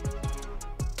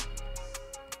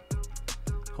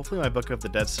 Hopefully my Book of the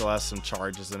Dead still has some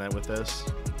charges in it with this.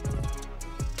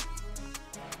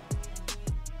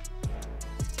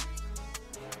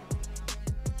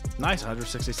 Nice,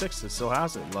 166. It still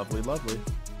has it. Lovely, lovely.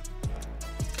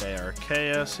 Okay,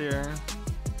 Arceus here.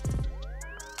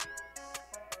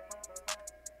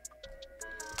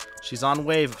 She's on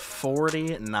wave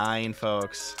 49,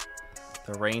 folks.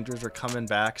 The Rangers are coming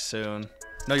back soon.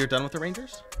 No, you're done with the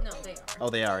Rangers? No, they are. Oh,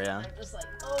 they are, yeah. I'm just like,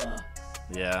 ugh.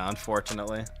 Yeah,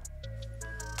 unfortunately.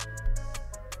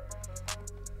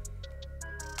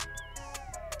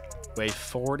 Wave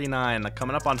 49,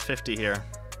 coming up on 50 here.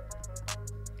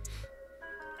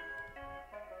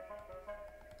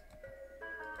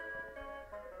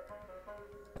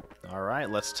 All right,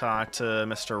 let's talk to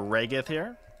Mr. Regith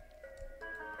here.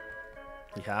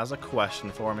 He has a question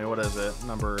for me. What is it?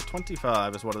 Number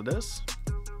 25 is what it is.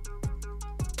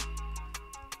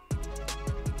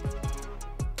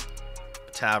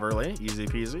 Taverley, easy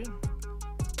peasy.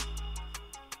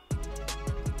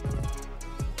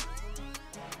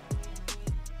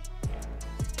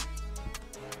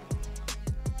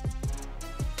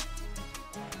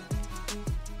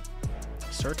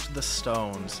 Search the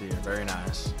stones here. Very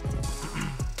nice.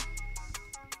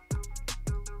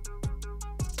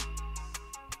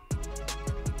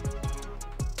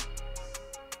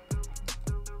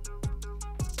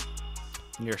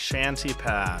 Near Shanty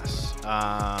Pass.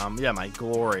 Yeah, my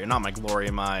glory. Not my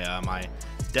glory, my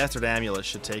Desert Amulet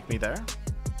should take me there.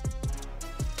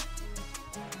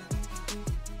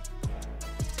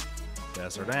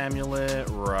 Desert Amulet,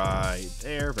 right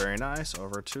there. Very nice.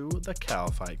 Over to the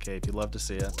Calphite Cave. You'd love to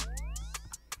see it.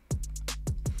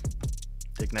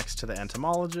 Dig next to the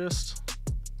Entomologist.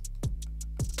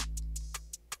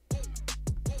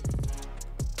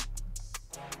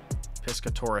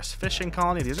 Piscatoris Fishing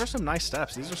Colony. These are some nice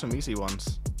steps. These are some easy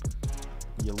ones.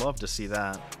 You love to see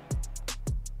that.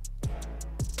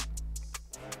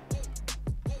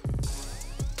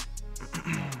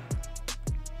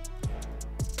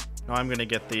 No, I'm gonna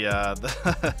get the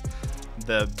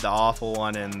awful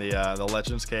one in the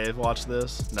Legends Cave. Watch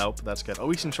this. Nope, that's good.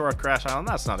 Oh, Eastern Shore of Crash Island.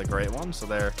 That's not a great one. So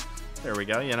there we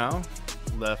go. You know,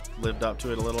 lived up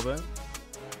to it a little bit.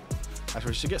 Actually,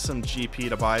 we should get some GP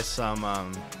to buy some.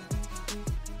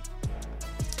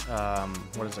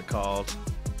 What is it called?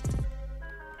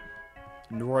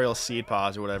 Royal Seed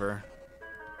Pods or whatever.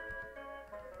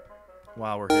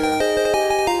 While we're here.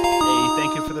 Hey,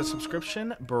 thank you for the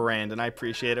subscription, Brandon. I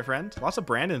appreciate it, friend. Lots of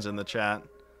Brandons in the chat.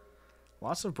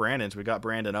 Lots of Brandons. We got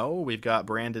Brandon O. We've got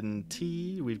Brandon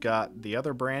T. We've got the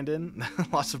other Brandon.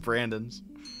 Lots of Brandons.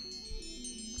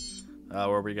 Where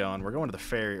are we going? We're going to the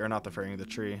ferry, or not the ferry, the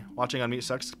tree. Watching on mute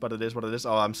sucks, but it is what it is.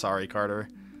 Oh, I'm sorry, Carter.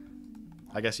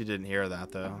 I guess you didn't hear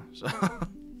that, though. So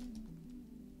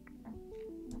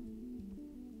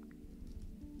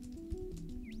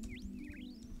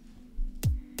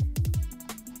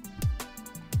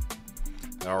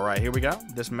all right, here we go.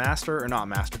 This master, or not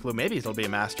master clue. Maybe it'll be a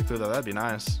master clue, though. That'd be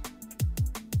nice.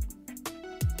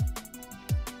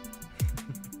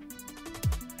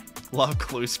 Love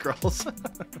clue scrolls.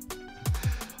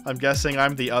 I'm guessing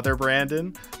I'm the other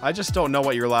Brandon. I just don't know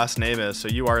what your last name is, so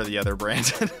you are the other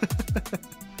Brandon.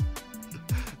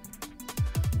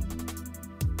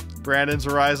 Brandons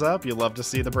rise up. You love to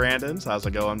see the Brandons. How's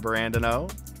it going, Brandon O?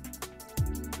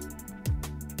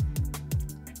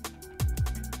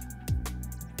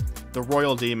 The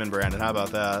Royal Demon Brandon. How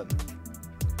about that?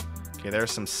 Okay, there's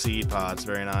some seed pods.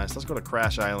 Very nice. Let's go to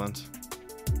Crash Island.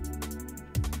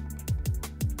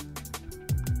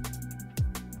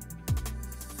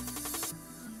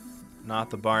 Not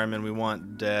the barman. We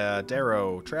want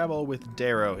Darrow. Travel with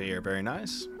Darrow here. Very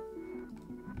nice.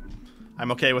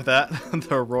 I'm okay with that.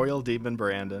 The Royal Demon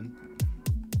Brandon.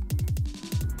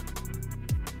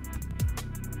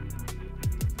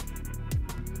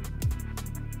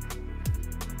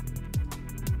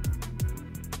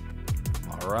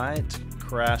 All right.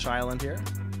 Crash Island here.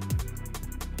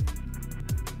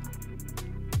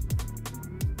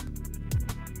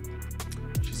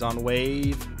 She's on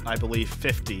wave, I believe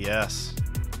 50, yes.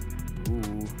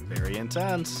 Ooh, very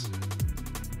intense.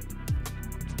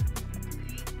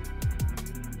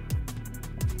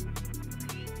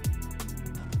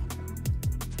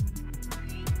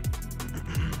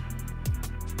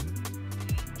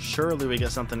 Surely we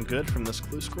get something good from this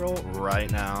clue scroll right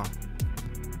now.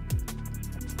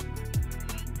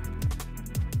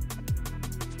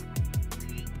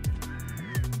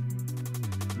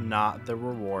 Not the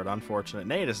reward, unfortunate.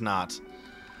 Nate is not.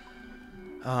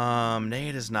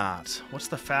 Nate is not. What's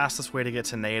the fastest way to get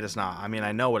to Nate is not? I mean,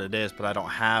 I know what it is, but I don't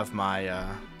have my,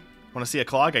 Want to see a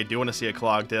clog? I do want to see a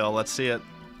clog, Dale. Let's see it.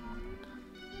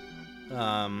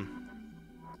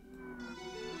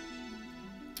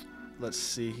 Let's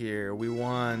see here. We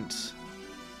want...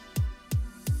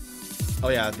 Oh,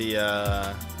 yeah,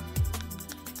 the,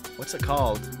 what's it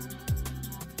called?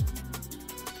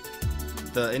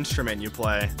 The instrument you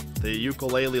play. The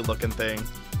ukulele-looking thing.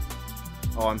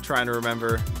 Oh, I'm trying to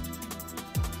remember.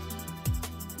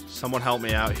 Someone help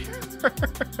me out here.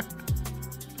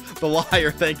 The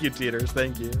lyre. Thank you, Teeters.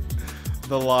 Thank you.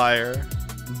 The lyre.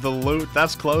 The lute.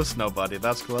 That's close, nobody.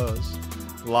 That's close.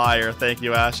 Lyre. Thank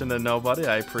you, Ashen and nobody.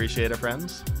 I appreciate it,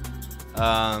 friends.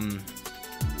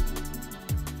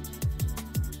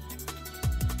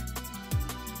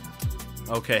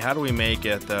 Okay, how do we make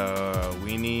it, though?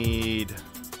 We need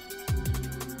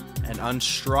an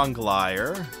unstrung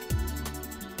lyre.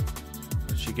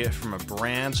 you get from a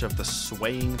branch of the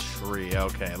swaying tree.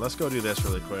 Okay, let's go do this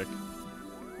really quick.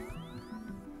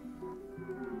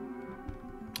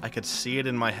 I could see it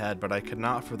in my head, but I could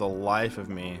not for the life of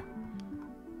me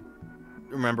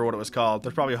remember what it was called.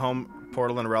 There's probably a home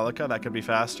portal in Relica that could be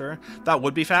faster. That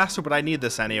would be faster, but I need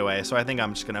this anyway, so I think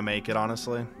I'm just gonna make it,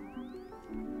 honestly.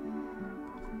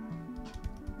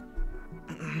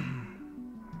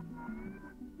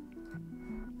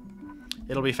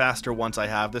 It'll be faster once I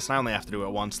have this, and I only have to do it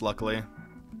once, luckily.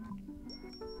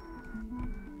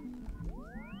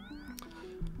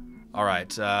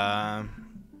 Alright,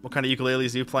 what kind of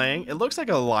ukuleles are you playing? It looks like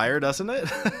a lyre, doesn't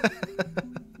it?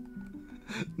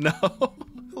 No,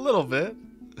 a little bit.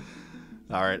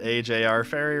 Alright, AJR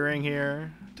fairy ring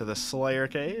here to the Slayer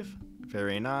Cave.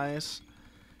 Very nice.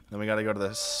 Then we gotta go to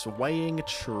the swaying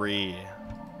tree.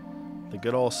 The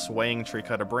good old swaying tree.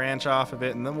 Cut a branch off of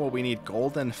it. And then what we need,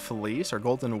 golden fleece or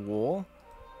golden wool?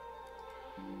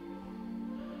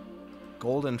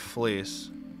 Golden fleece.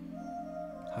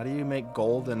 How do you make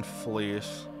golden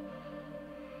fleece?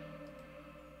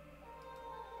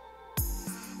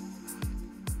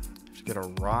 Just get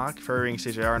a rock. Fairy ring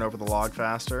CJR and over the log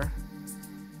faster.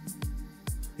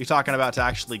 You talking about to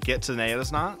actually get to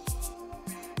Nea's Knot?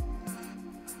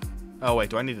 Oh wait,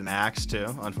 do I need an axe too?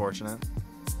 Unfortunate.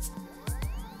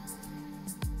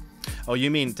 Oh,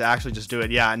 you mean to actually just do it?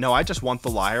 Yeah, no, I just want the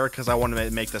lyre because I want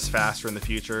to make this faster in the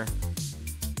future.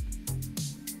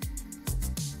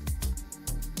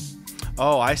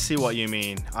 Oh, I see what you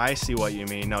mean. I see what you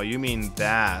mean. No, you mean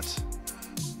that.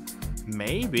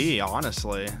 Maybe,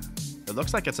 honestly. It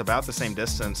looks like it's about the same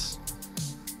distance.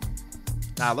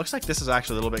 Nah, it looks like this is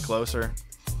actually a little bit closer.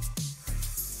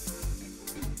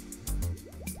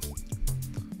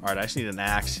 Alright, I just need an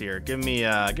axe here. Give me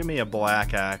a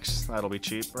black axe. That'll be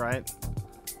cheap, right?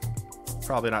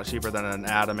 Probably not cheaper than an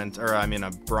adamant, or I mean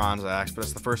a bronze axe, but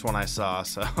it's the first one I saw,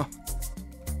 so.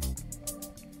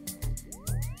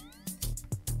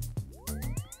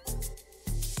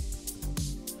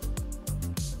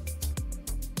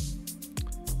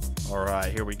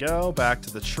 Alright, here we go. Back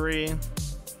to the tree.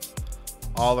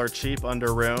 All are cheap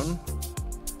under rune.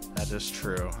 That is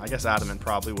true. I guess adamant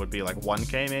probably would be like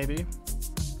 1k maybe.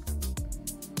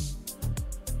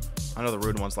 I know the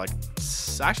rune one's like...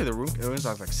 Actually, the rune's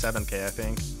like 7k, I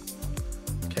think.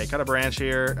 Okay, cut a branch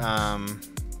here.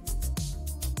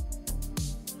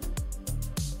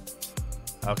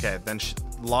 Okay, then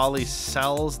Lolly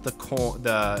sells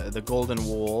the golden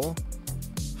wool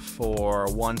for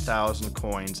 1,000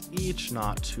 coins each.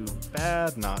 Not too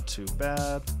bad, not too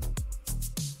bad.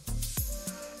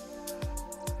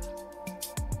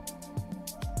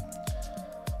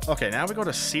 Okay, now we go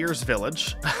to Sears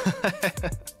Village.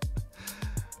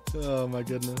 Oh my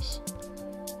goodness.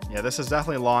 Yeah, this is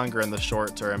definitely longer in the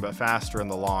short term, but faster in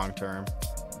the long term.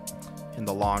 In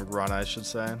the long run, I should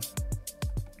say.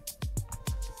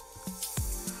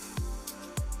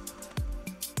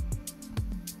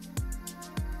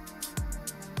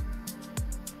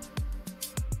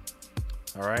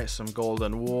 Alright, some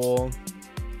golden wool.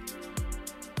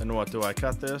 And what do I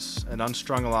cut this? An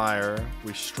unstrung lyre.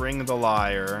 We string the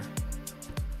lyre.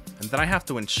 And then I have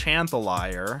to enchant the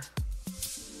lyre.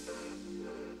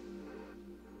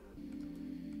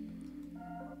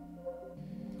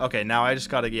 Okay, now I just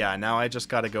gotta, yeah, now I just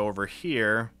gotta go over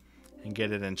here and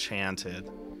get it enchanted.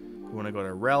 We want to go to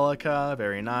Relica,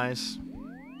 very nice.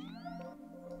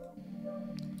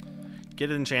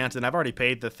 Get it enchanted, and I've already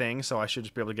paid the thing, so I should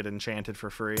just be able to get it enchanted for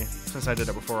free. Since I did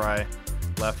it before I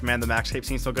left. Man, the max cape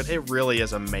seems so good. It really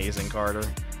is amazing, Carter.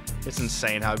 It's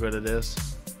insane how good it is.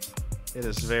 It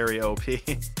is very OP.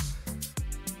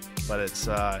 But it's,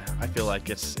 I feel like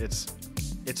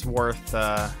it's worth,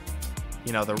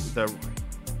 you know,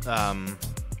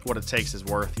 what it takes is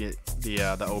worth the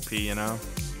OP, you know,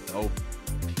 the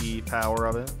OP power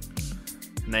of it.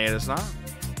 Nay, it is not.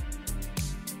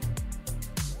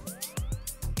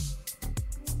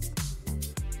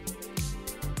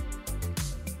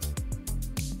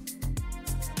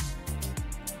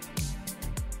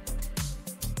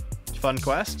 Fun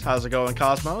quest. How's it going,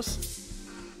 Cosmos?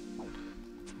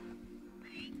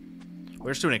 We're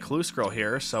just doing a clue scroll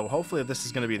here, so hopefully this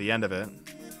is going to be the end of it.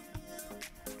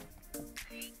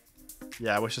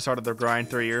 Yeah, I wish I started the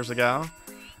grind 3 years ago.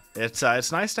 It's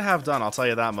nice to have done, I'll tell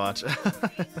you that much.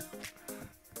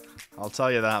 I'll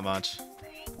tell you that much.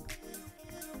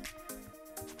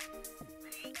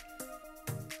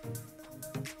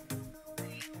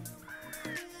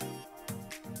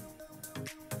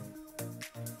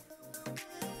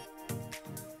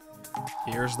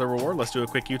 Here's the reward. Let's do a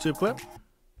quick YouTube clip.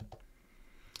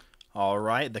 All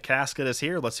right, the casket is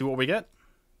here. Let's see what we get.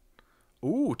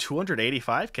 Ooh,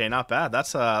 285k, not bad.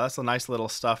 That's a nice little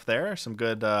stuff there. Some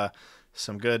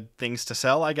good things to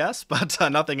sell, I guess, but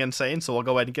nothing insane. So we'll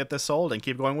go ahead and get this sold and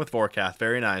keep going with Vorkath.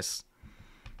 Very nice.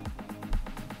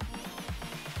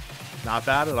 Not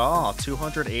bad at all.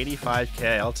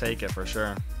 285k. I'll take it for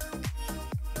sure.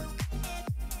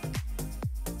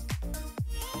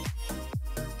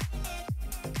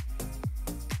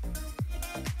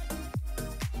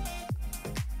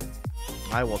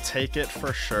 I will take it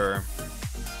for sure.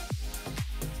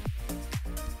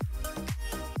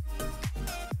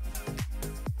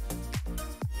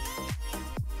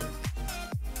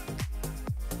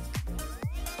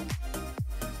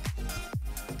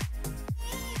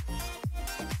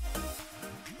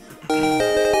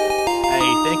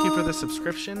 Thank you for the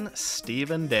subscription,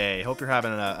 Stephen Day. Hope you're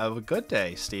having a good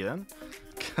day, Stephen.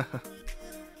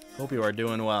 Hope you are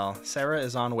doing well. Sarah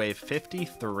is on wave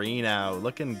 53 now.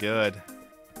 Looking good.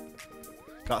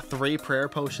 Got 3 prayer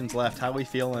potions left. How we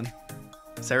feeling?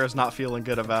 Sarah's not feeling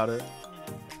good about it.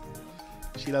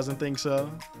 She doesn't think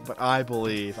so. But I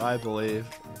believe. I believe.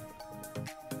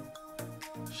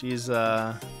 She's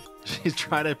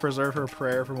trying to preserve her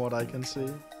prayer from what I can see.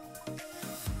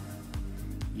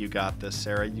 You got this,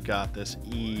 Sarah. You got this.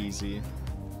 Easy.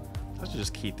 I should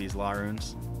just keep these law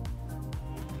runes.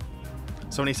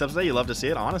 So many subs today. You love to see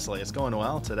it. Honestly, it's going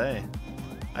well today.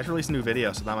 I have to release a new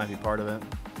video, so that might be part of it.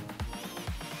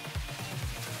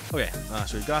 Okay,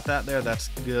 so we've got that there. That's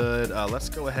good. Let's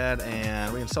go ahead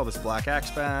and we can sell this black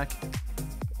axe back.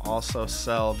 Also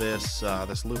sell this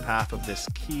this loop half of this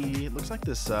key. It looks like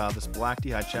this this black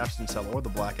d'hide chaps didn't sell, or the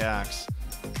black axe.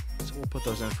 So we'll put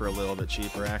those in for a little bit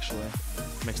cheaper, actually.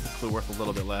 Makes the clue worth a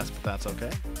little bit less, but that's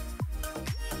okay.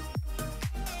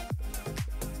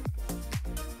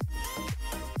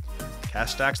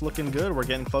 Cash stack's looking good. We're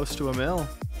getting close to 1 mil.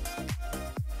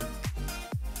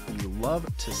 You love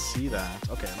to see that.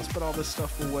 Okay, let's put all this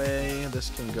stuff away. This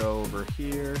can go over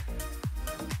here.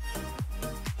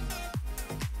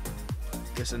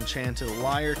 This enchanted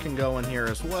lyre can go in here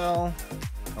as well.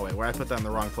 Oh wait, where I put that in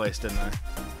the wrong place, didn't I?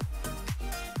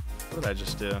 What did I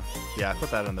just do? Yeah, I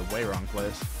put that in the way wrong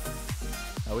place.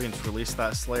 We can just release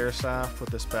that Slayer Staff, put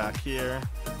this back here.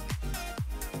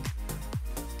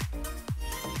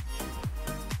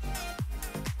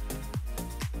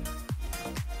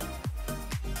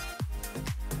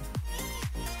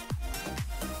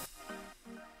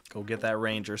 Go get that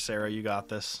Ranger, Sarah. You got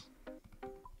this.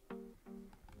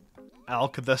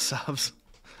 Alk the subs.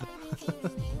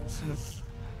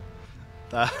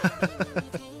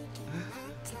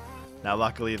 Now,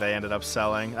 luckily, they ended up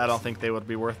selling. I don't think they would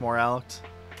be worth more alked.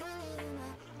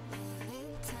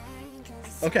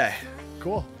 Okay,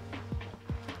 cool.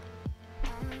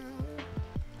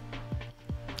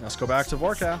 Let's go back to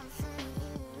Vorkath.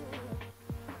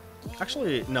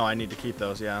 Actually, no, I need to keep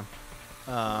those, yeah.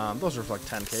 Those are for like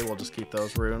 10k. We'll just keep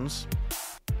those runes.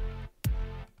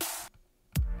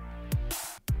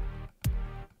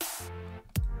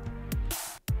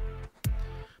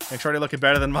 Make sure you're looking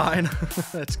better than mine.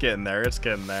 It's getting there. It's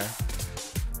getting there.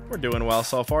 We're doing well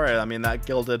so far. I mean, that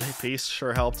gilded piece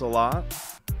sure helped a lot.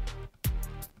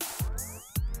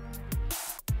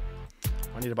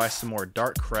 I need to buy some more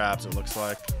dark crabs, it looks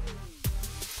like.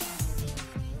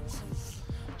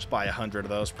 Just buy 100 of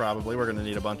those, probably. We're going to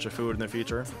need a bunch of food in the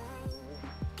future.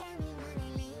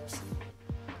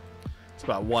 It's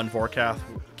about 1 Vorkath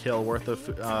kill worth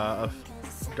of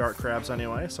dark crabs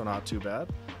anyway, so not too bad.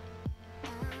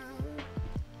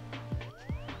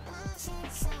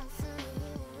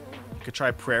 You could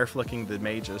try prayer flicking the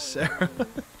mages, Sarah.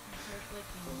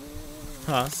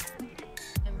 Huh?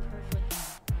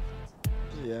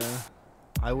 Yeah.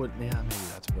 I would, yeah, maybe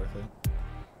that's worth it.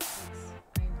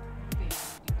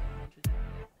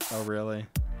 Oh, really?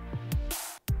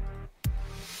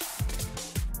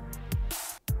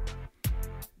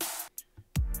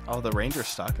 Oh, the Ranger's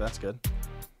stuck. That's good.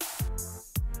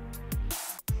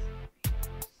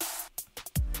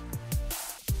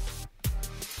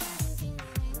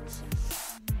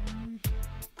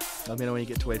 Let me know when you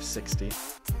get to wave 60. I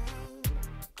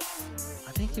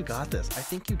think you got this. I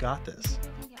think you got this.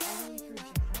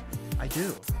 I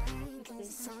do.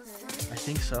 I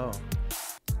think so.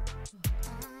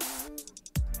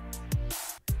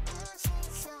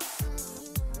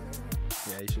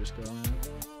 Yeah, you should just go in.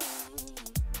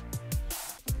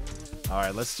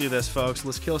 Alright, let's do this, folks.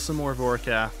 Let's kill some more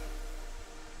Vorkath.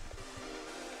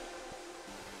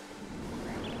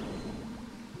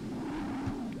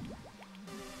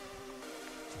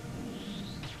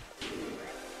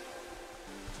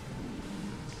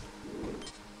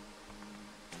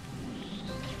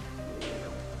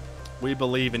 We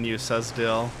believe in you, says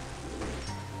Dill.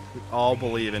 We all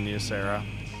believe in you, Sarah.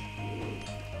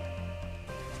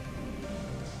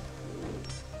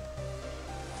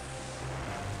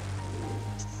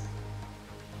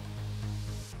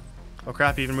 Oh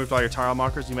crap, you even moved all your tile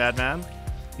markers, you madman?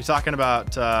 You talking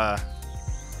about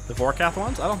the Vorkath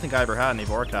ones? I don't think I ever had any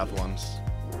Vorkath ones.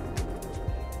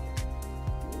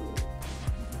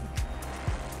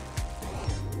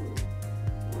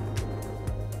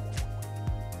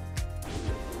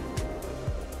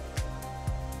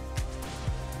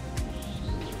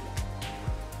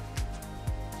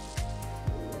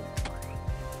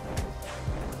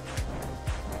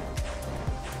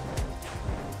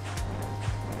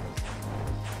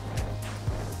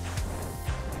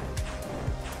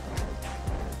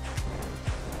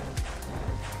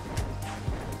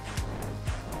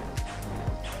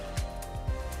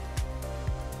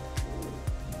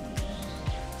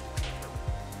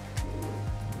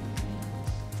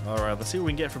 Alright, let's see what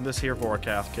we can get from this here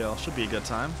Vorkath kill. Should be a good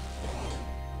time.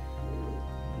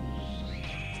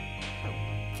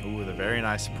 Ooh, the very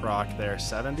nice proc there.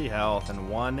 70 health and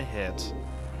 1 hit.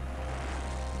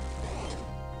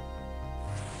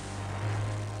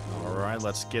 Alright,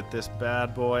 let's get this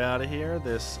bad boy out of here.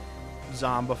 This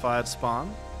zombified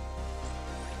spawn.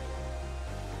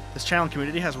 This channel and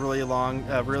community has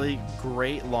really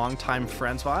great long-time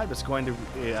friends vibe. It's going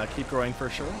to keep growing for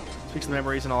sure. Speaks of the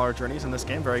memories and all our journeys in this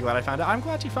game. Very glad I found it. I'm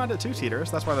glad you found it too, Teeters.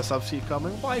 That's why the subs keep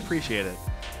coming. Well, I appreciate it.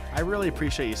 I really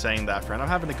appreciate you saying that, friend. I'm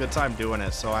having a good time doing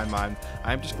it, so I'm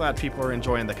just glad people are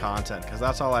enjoying the content, because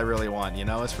that's all I really want, you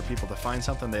know, is for people to find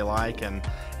something they like, and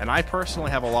I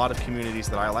personally have a lot of communities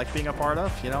that I like being a part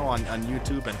of, you know, on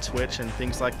YouTube and Twitch and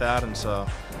things like that, and so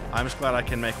I'm just glad I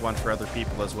can make one for other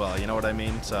people as well, you know what I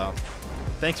mean? So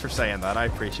thanks for saying that. I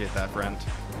appreciate that, friend.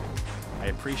 I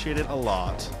appreciate it a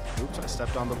lot. Oops, I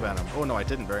stepped on the venom. Oh no, I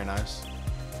didn't. Very nice.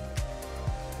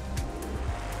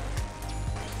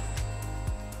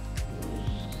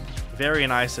 Very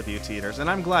nice of you, Teeters, and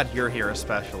I'm glad you're here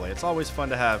especially. It's always fun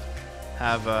to have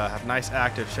nice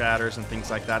active chatters and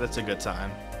things like that. It's a good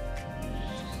time.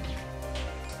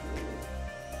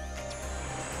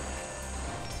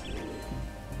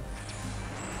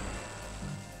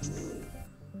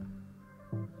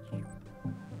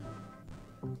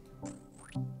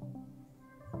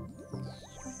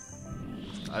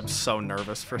 I'm so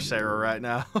nervous for Sarah right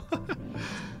now.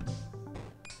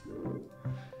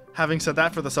 Having said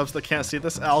that, for the subs that can't see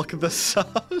this, Alk the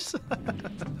subs.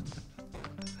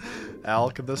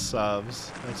 Alk the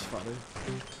subs. That's funny.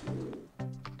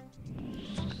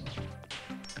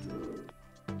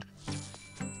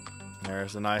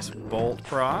 There's a nice bolt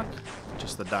proc.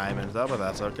 Just the diamond though, but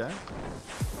that's okay.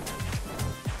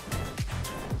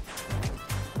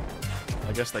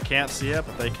 I guess they can't see it,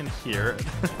 but they can hear it.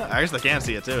 I guess they can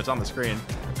see it too. It's on the screen.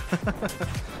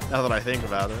 Now that I think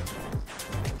about it.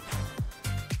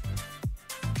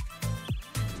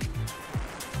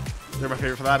 They're my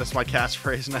favorite for that. It's my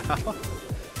catchphrase now.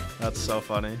 That's so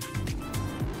funny.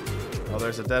 Oh,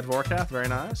 there's a dead Vorkath. Very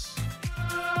nice.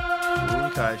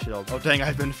 Ooh, Kai Shield. Oh, dang,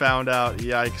 I've been found out.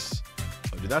 Yikes.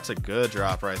 Oh, dude, that's a good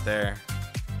drop right there.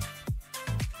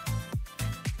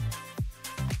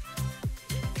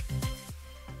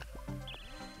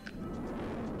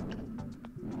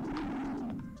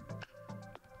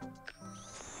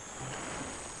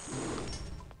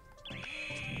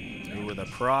 With a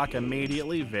proc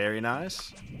immediately. Very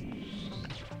nice.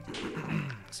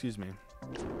 Excuse me.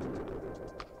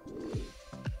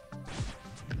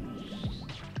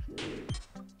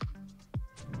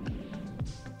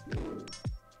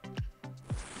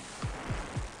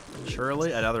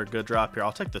 Surely another good drop here.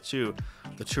 I'll take the two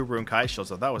rune kite shields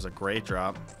though. That was a great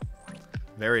drop.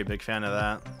 Very big fan of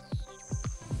that.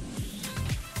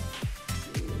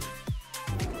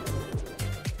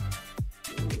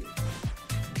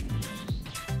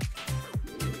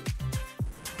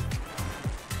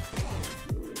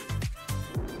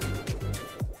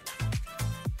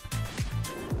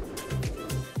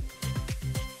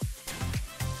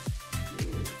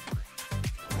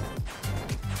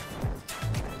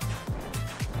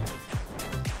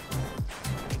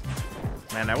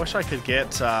 Man, I wish I could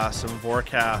get some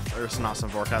Vorkath, or not some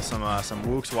Vorkath, some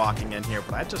Wooks walking in here,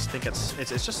 but I just think it's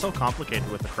just so complicated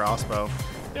with the crossbow.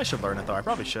 Maybe I should learn it though. I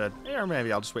probably should. Or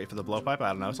maybe I'll just wait for the blowpipe. I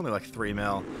don't know. It's only like 3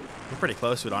 mil. We're pretty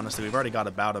close to it, honestly. We've already got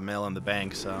about 1 mil in the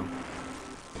bank, so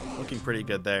looking pretty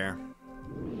good there.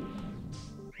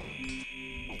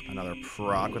 Another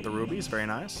proc with the rubies. Very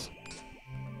nice.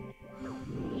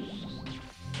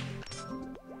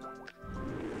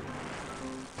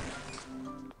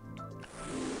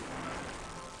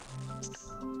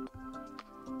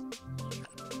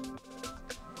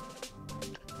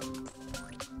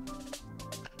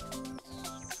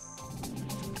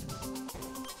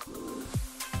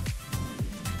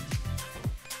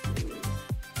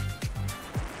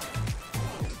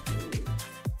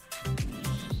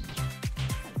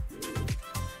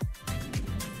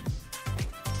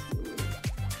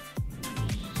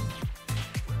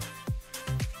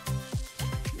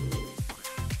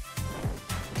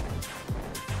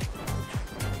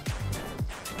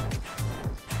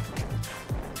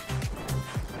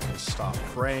 just stop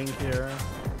praying here.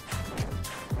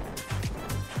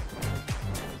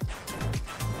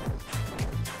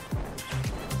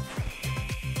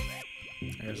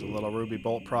 There's a little Ruby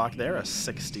Bolt proc there, a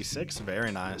 66.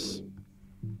 Very nice.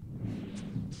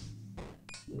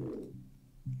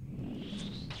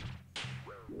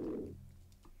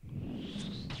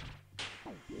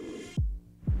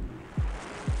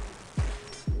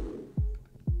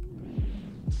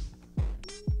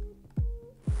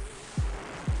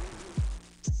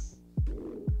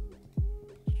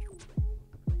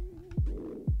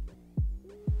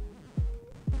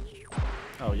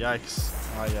 Oh, yikes.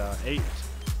 I ate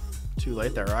too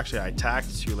late there. Or actually, I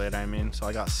attacked too late, I mean. So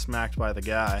I got smacked by the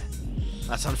guy.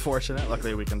 That's unfortunate.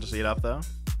 Luckily, we can just eat up, though.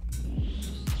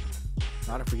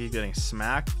 Not if we keep getting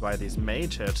smacked by these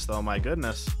mage hits, though. My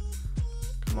goodness.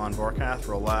 Come on, Vorkath.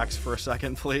 Relax for a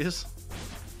second, please.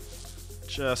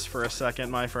 Just for a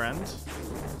second, my friend.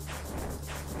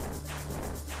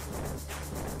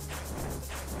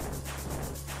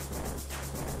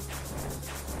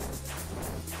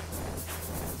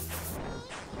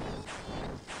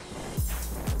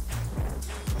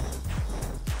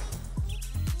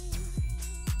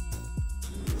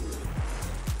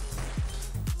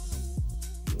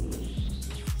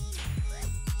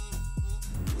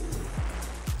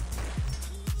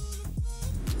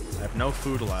 No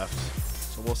food left,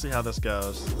 so we'll see how this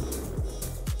goes.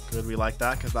 Good, we like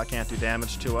that because that can't do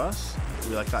damage to us.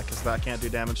 We like that because that can't do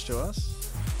damage to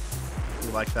us.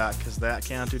 We like that because that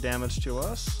can't do damage to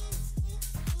us.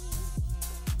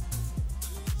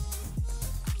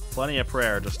 Plenty of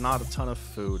prayer, just not a ton of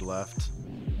food left.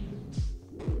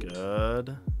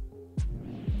 Good.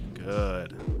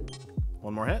 Good.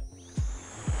 One more hit.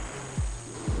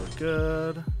 We're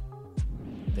good.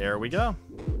 There we go.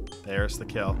 There's the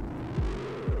kill.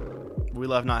 We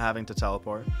love not having to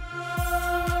teleport.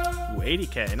 Ooh,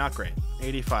 80k, not great.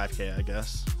 85k, I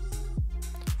guess.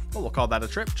 Well, we'll call that a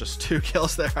trip. Just 2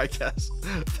 kills there, I guess.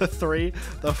 The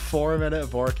 4-minute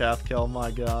Vorkath kill, my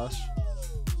gosh.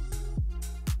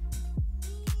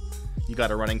 You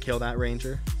gotta run and kill that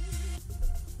ranger.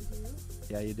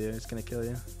 Yeah, you do. It's gonna kill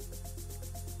you.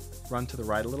 Run to the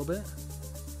right a little bit.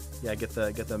 Yeah, get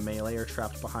the melee or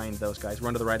trapped behind those guys.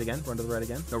 Run to the right again. Run to the right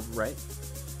again. No, right.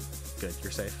 Good,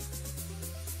 you're safe.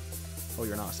 Oh,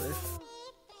 you're not safe.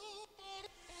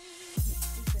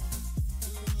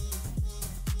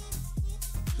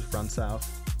 Just run south.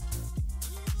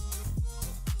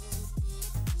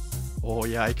 Oh,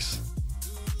 yikes.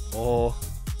 Oh.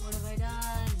 What have I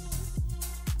done?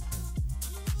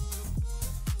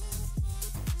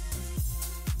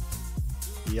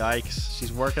 Yikes.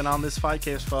 She's working on this fight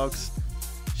case, folks.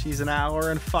 She's an hour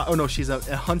and 5. Oh, no, she's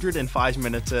 105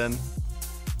 minutes in.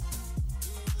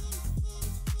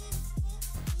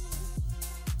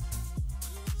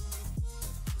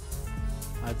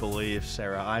 I believe,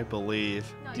 Sarah. I believe.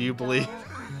 No, Do you believe?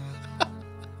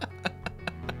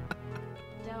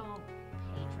 Don't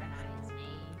patronize me.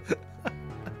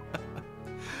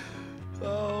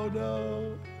 Oh,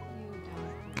 no.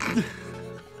 You don't.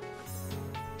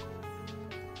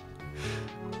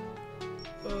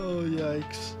 Oh,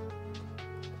 yikes.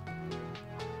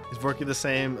 Is Vorky the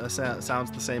same,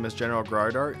 sounds the same as General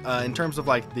Grardar? In terms of,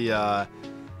 like, the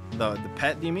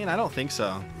pet, do you mean? I don't think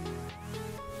so.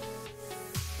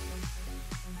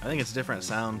 I think it's different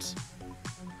sounds.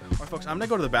 Alright, folks, I'm gonna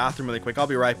go to the bathroom really quick. I'll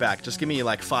be right back. Just give me,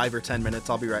 like, 5 or 10 minutes.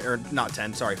 I'll be right, or not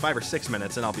 10, sorry, 5 or 6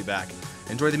 minutes, and I'll be back.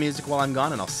 Enjoy the music while I'm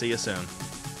gone, and I'll see you soon.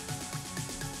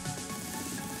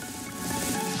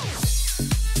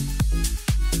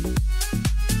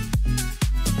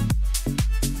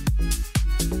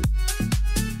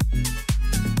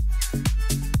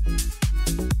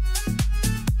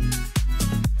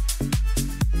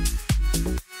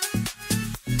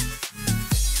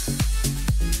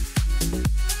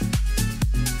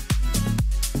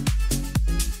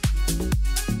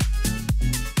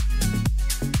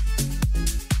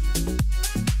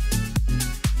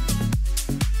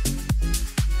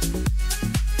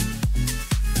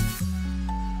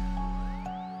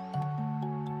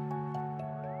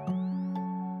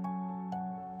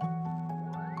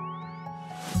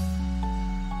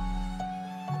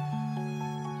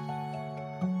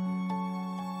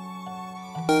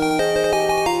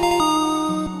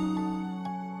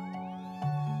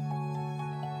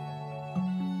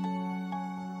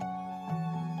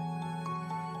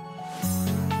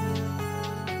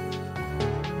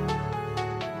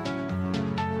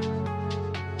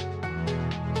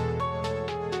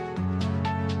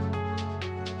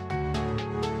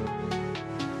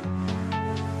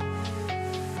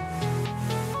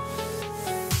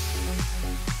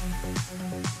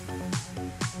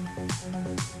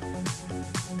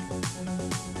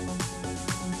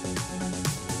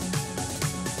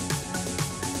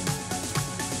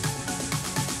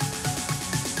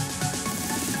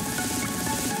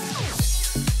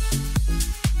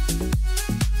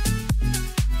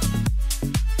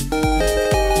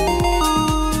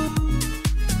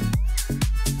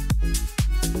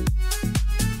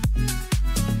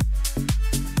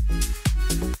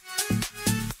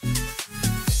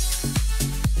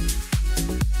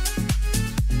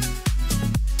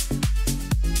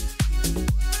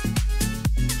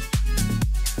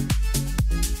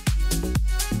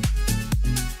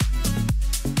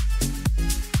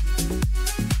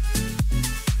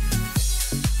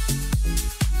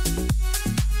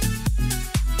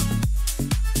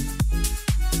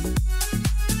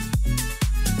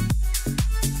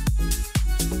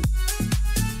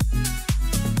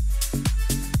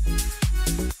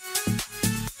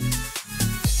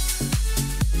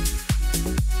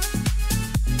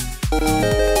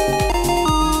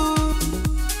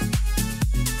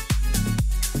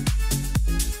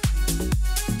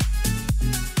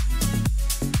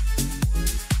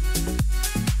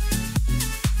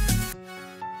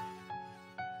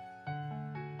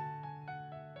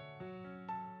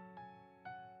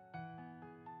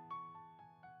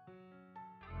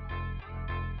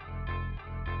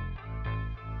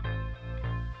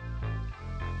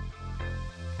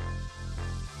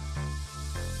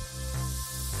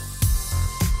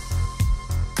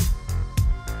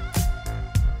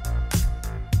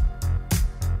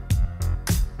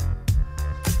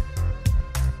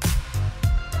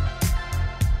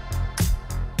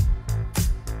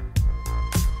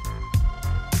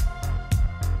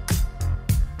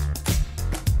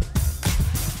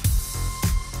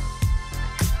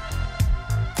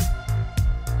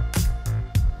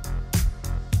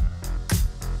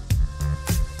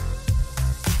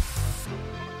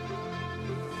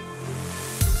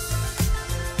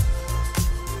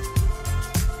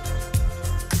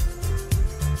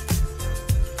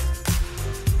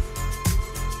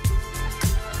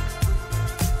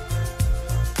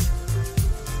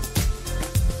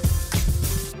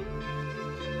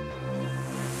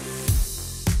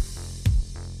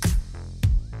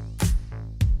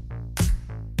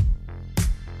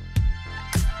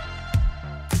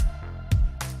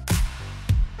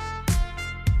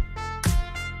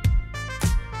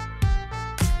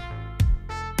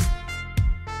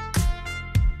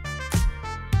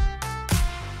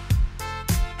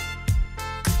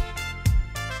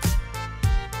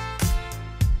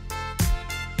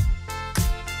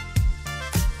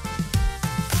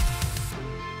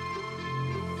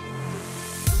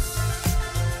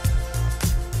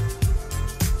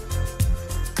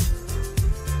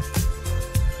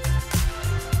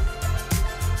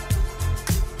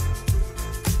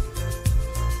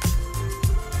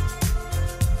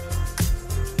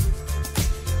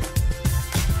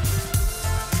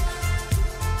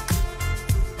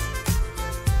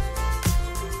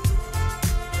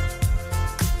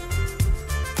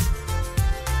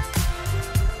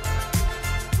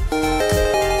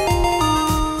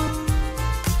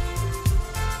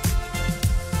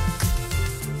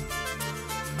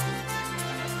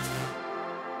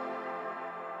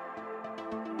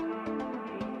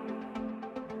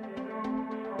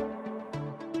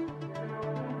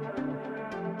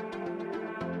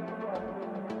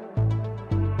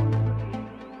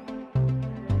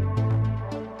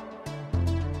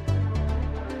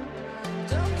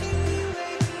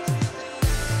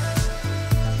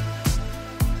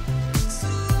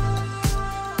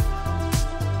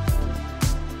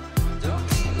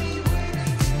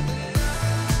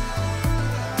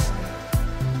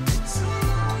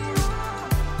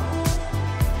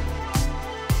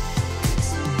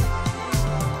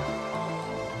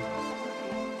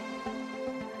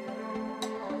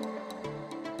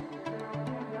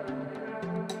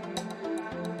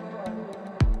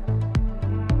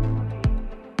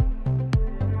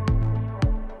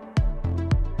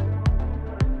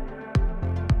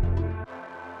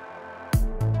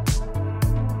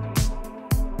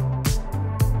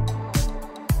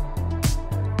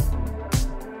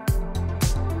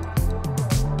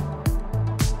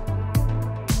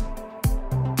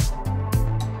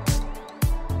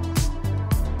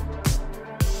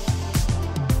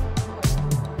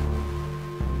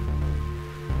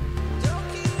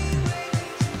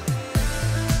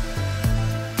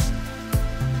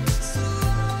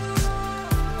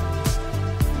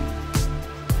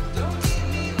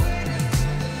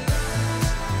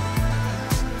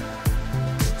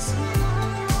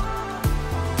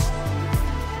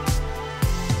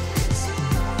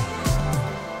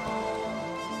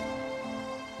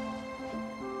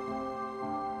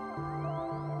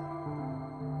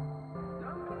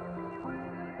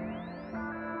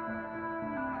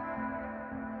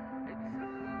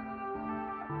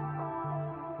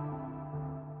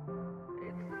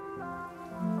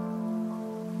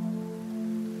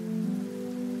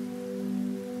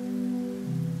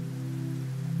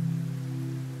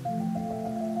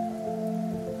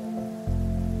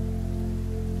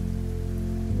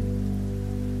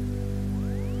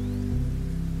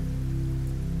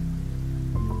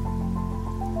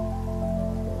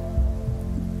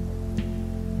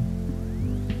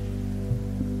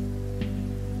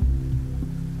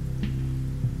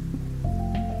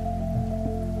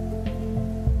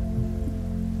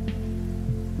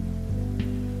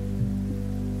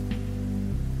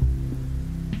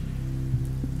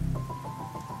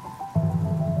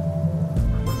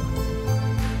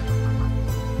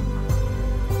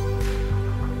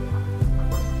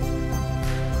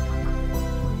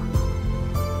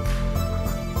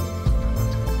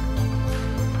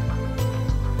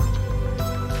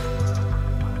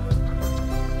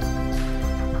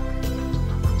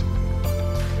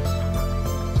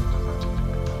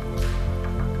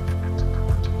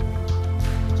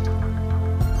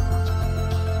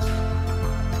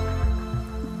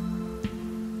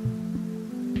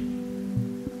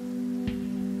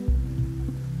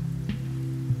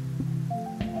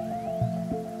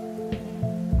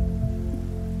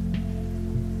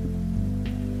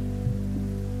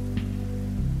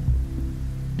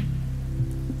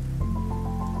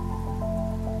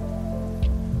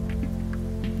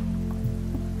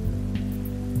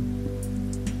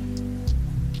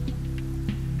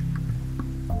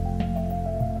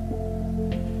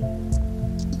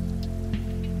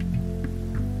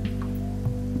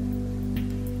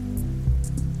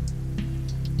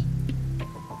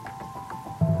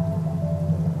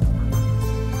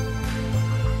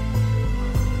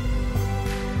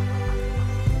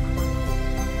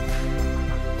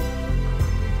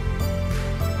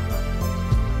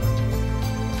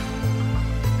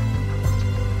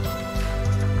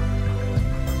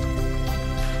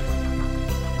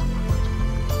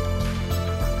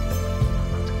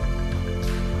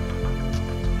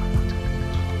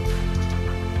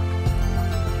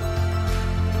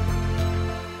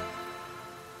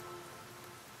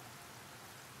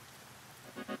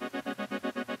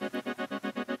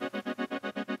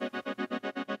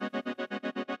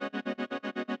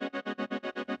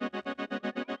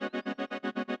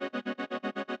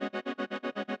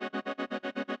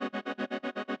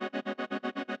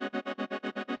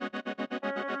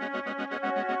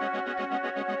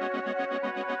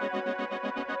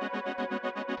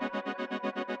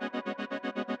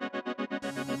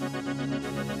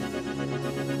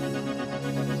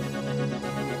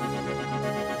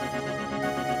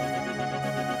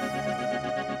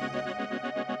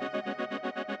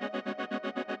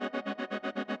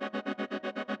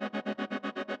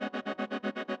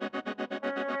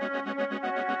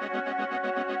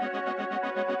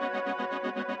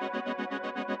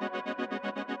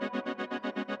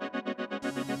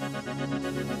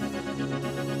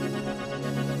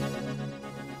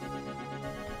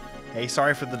 Hey,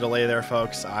 sorry for the delay there,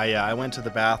 folks. I went to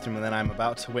the bathroom and then I'm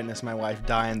about to witness my wife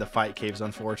die in the fight caves.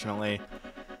 Unfortunately,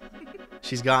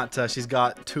 she's got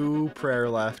 1 prayer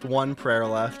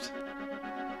left,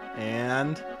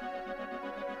 and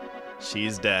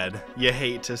she's dead. You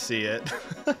hate to see it.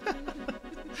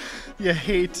 You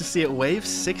hate to see it. Wave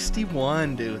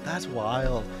 61, dude. That's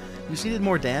wild. You just needed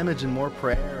more damage and more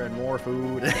prayer and more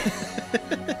food.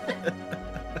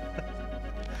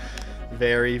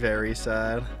 Very, very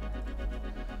sad.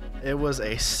 It was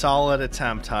a solid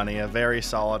attempt, honey. A very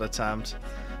solid attempt.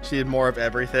 She did more of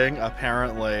everything,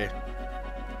 apparently.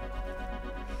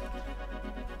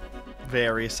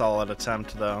 Very solid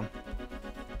attempt, though.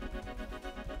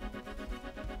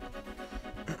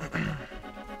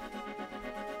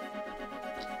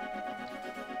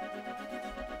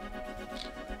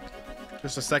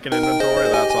 Just a second inventory,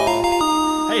 that's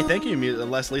all. Hey, thank you,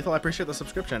 Less Lethal. I appreciate the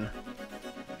subscription.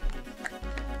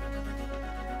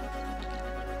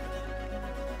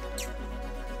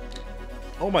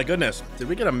 Oh my goodness, did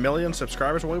we get 1 million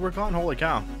subscribers while we were gone? Holy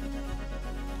cow.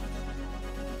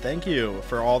 Thank you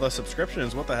for all the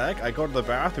subscriptions. What the heck? I go to the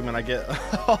bathroom and I get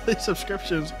all these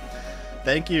subscriptions.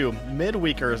 Thank you,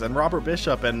 Midweekers and Robert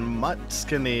Bishop and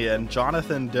Mutskinny and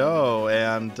Jonathan Doe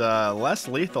and Less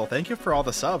Lethal. Thank you for all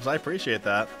the subs. I appreciate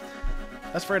that.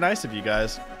 That's very nice of you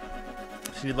guys.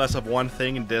 Just need less of one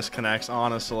thing and disconnects,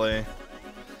 honestly.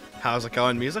 How's it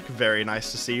going, Music? Very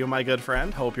nice to see you, my good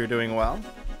friend. Hope you're doing well.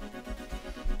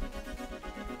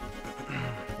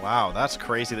 Wow, that's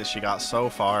crazy that she got so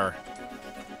far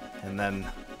and then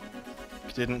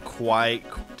didn't quite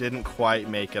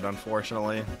make it,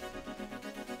 unfortunately.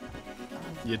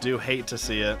 You do hate to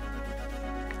see it.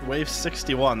 Wave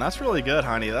 61. That's really good,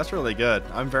 honey. That's really good.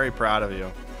 I'm very proud of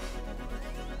you.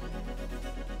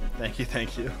 Thank you,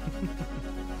 thank you.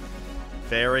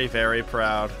 Very, very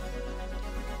proud.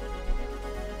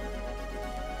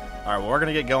 Alright, well, we're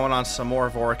going to get going on some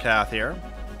more Vorkath here.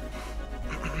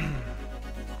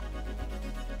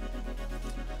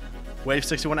 Wave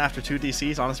 61 after 2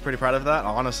 DCs. Honestly, pretty proud of that,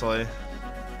 honestly.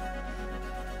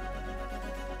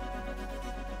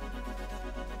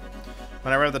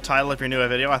 When I read the title of your new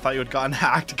video, I thought you had gotten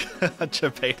hacked.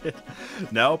 Debated.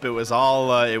 Nope, it was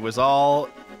all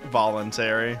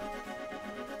voluntary.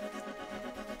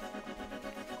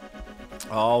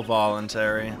 All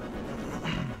voluntary.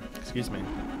 Excuse me.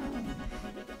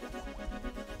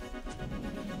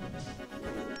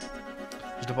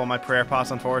 Used up all my prayer pots,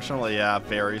 unfortunately. Yeah,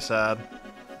 very sad.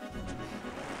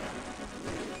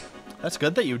 That's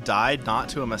good that you died not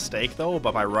to a mistake, though,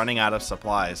 but by running out of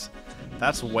supplies.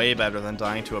 That's way better than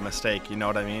dying to a mistake, you know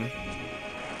what I mean?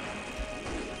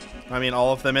 I mean,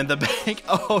 all of them in the bank.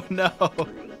 Oh, no.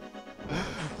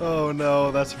 Oh,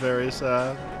 no, that's very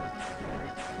sad.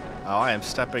 Oh, I am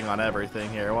stepping on everything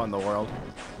here. What in the world?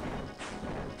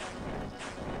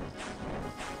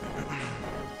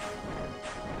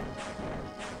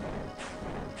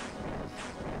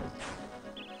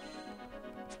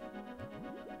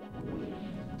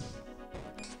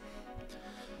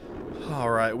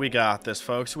 Alright, we got this,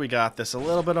 folks. We got this. A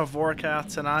little bit of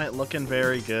Vorkath tonight. Looking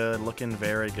very good. Looking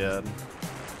very good.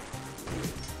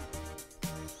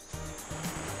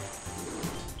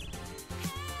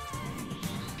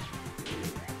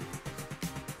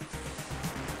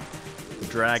 The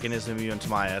dragon is immune to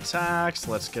my attacks.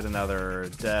 Let's get another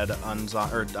dead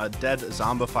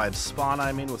zombified spawn,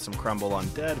 I mean, with some crumble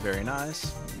undead. Very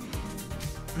nice.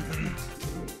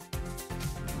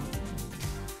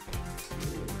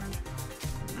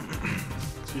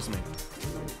 Excuse me.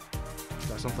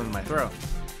 Got something in my throat.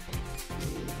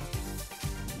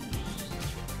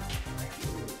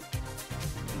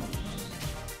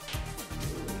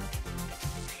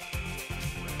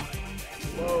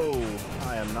 Whoa,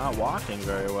 I am not walking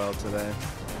very well today.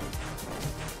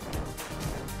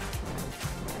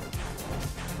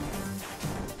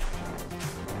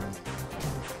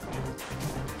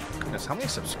 Goodness, how many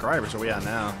subscribers are we at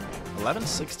now?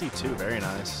 1162, very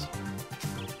nice.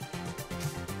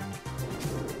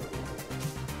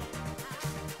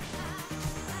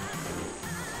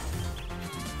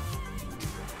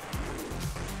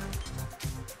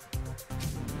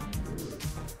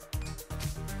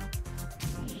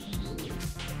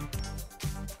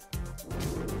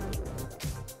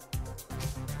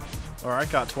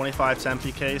 Alright, got 25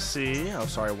 Tempe KC. Oh,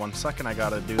 sorry, 1 second. I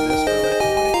gotta do this really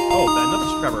quick. Oh, another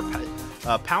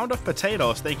subscriber. Pound of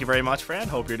potatoes. Thank you very much, friend.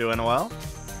 Hope you're doing well.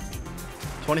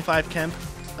 25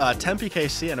 Tempe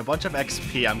KC and a bunch of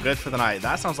XP. I'm good for the night.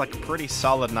 That sounds like a pretty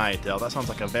solid night, Dill. That sounds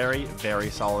like a very, very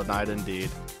solid night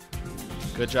indeed.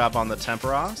 Good job on the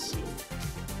Temperos.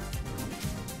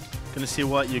 Gonna see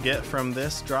what you get from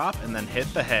this drop and then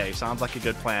hit the hay. Sounds like a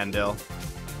good plan, Dill.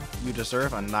 You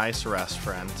deserve a nice rest,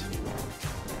 friend.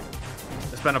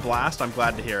 It's been a blast. I'm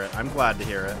glad to hear it. I'm glad to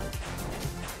hear it.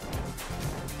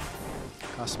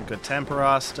 Got some good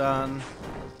Temperos done.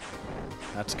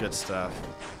 That's good stuff.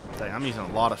 Dang, I'm using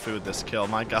a lot of food this kill.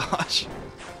 My gosh.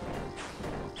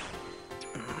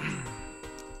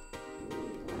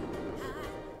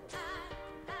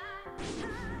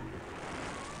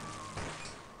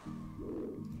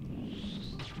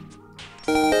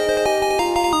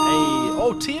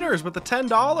 Teeters with the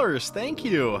 $10. Thank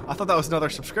you. I thought that was another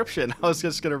subscription. I was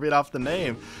just going to read off the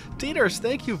name. Teeters,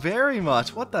 thank you very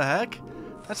much. What the heck?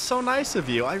 That's so nice of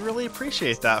you. I really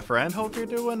appreciate that, friend. Hope you're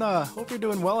doing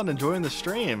well and enjoying the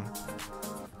stream.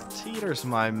 Teeters,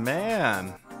 my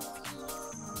man.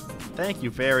 Thank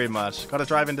you very much. Got to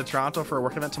drive into Toronto for a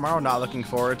work event tomorrow. Not looking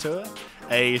forward to it.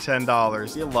 Hey,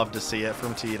 $10. You'll love to see it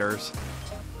from Teeters.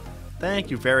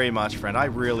 Thank you very much, friend. I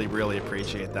really, really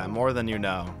appreciate that. More than you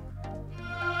know.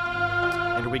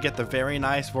 And we get the very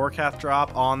nice Vorkath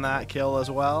drop on that kill as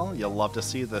well. You'll love to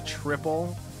see the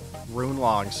triple rune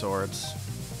longswords.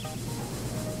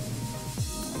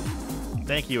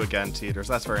 Thank you again, Teeters.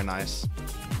 That's very nice.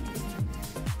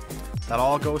 That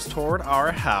all goes toward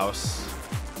our house.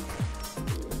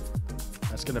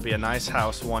 That's going to be a nice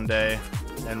house one day.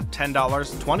 And $10,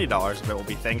 $20 of it will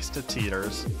be thanks to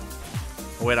Teeters.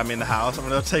 Oh, wait, I'm in the house. I'm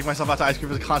going to take myself out to ice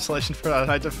cream as a consolation for that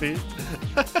night defeat.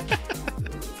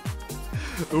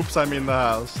 Oops, I mean the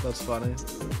house. That's funny.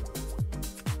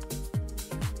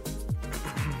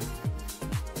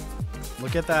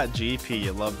 Look at that GP.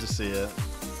 You love to see it.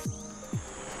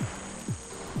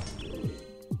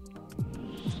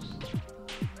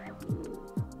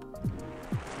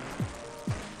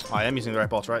 Oh, I am using the right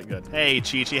bolts, right? Good. Hey,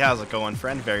 Chi-Chi, how's it going,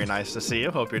 friend? Very nice to see you.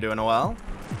 Hope you're doing well.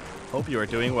 Hope you are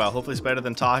doing well. Hopefully it's better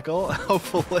than Tackle.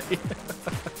 Hopefully.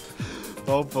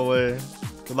 Hopefully.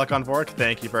 Good luck on Vork.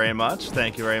 Thank you very much.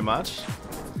 Thank you very much.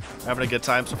 Having a good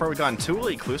time. So far, we've gotten 2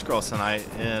 elite Clue Scrolls tonight,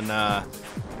 and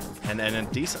in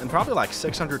decent, and probably like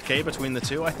 600k between the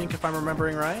two. I think, if I'm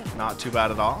remembering right. Not too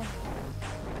bad at all.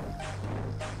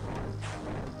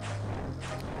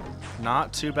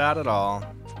 Not too bad at all.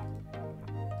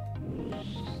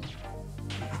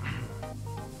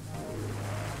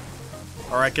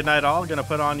 Alright, good night all. Gonna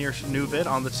put on your new vid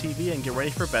on the TV and get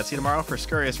ready for Betsy tomorrow for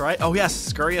Scurrius, right? Oh yes,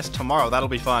 Scurrius tomorrow. That'll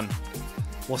be fun.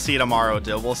 We'll see you tomorrow,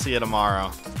 Dill. We'll see you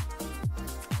tomorrow.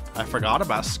 I forgot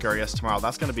about Scurrius tomorrow.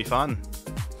 That's gonna be fun.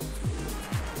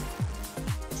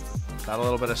 Got a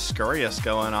little bit of Scurrius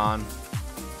going on.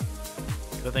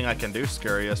 Good thing I can do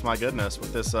Scurrius, my goodness,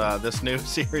 with this this new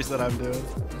series that I'm doing.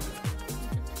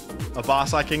 A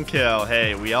boss I can kill.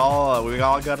 Hey, we all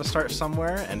got to start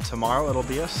somewhere, and tomorrow it'll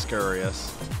be a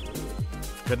Scurrius.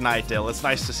 Good night, Dill. It's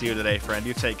nice to see you today, friend.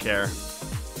 You take care.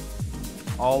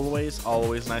 Always,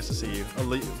 always nice to see you.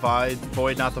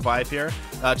 Void, not the vibe here.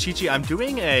 Chi-Chi, I'm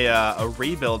doing a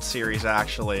rebuild series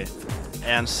actually,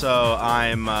 and so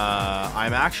I'm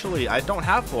actually, I don't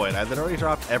have Void. I literally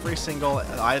dropped every single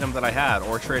item that I had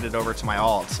or traded over to my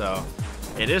alt. So.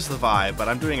 It is the vibe, but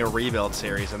I'm doing a rebuild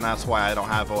series, and that's why I don't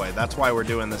have Void. That's why we're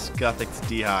doing this Guthix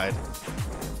D'hide.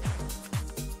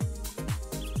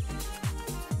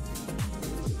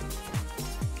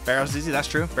 Barrows is easy, that's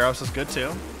true. Barrows is good too.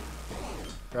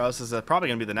 Barrows is probably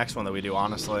going to be the next one that we do,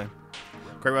 honestly.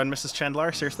 Great run, Mrs.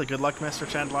 Chandler. Seriously, good luck, Mr.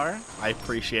 Chandler. I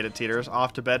appreciate it, Teeters.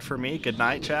 Off to bed for me. Good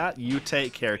night, chat. You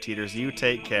take care, Teeters. You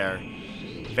take care.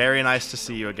 Very nice to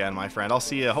see you again, my friend. I'll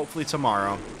see you hopefully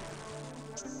tomorrow.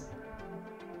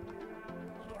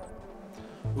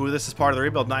 Ooh, this is part of the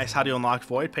rebuild. Nice. How do you unlock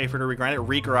Void? Pay for to regrind it?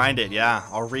 Regrind it, yeah.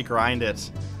 I'll regrind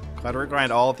it. Gotta regrind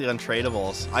all of the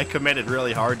untradables. I committed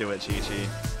really hard to it,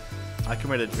 Chi-Chi. I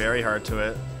committed very hard to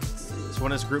it. So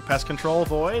when is group pest control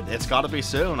Void? It's gotta be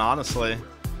soon, honestly.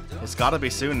 It's gotta be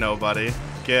soon, nobody.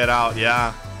 Get out,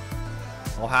 yeah.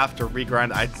 I'll have to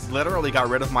regrind. I literally got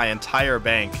rid of my entire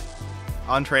bank.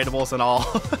 Untradables and all.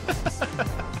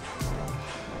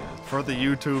 For the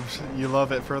YouTubes, you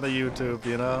love it for the YouTube,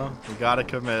 you know? You gotta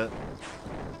commit.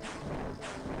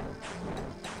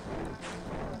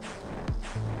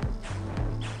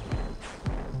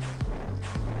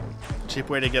 Cheap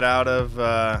way to get out of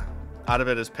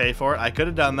it is pay for it. I could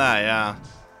have done that, yeah.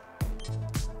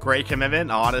 Great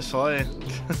commitment, honestly.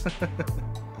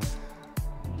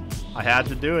 I had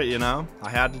to do it, you know? I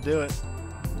had to do it.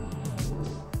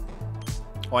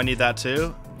 Oh, I need that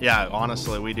too? Yeah,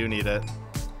 honestly, we do need it.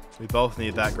 We both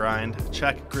need that grind.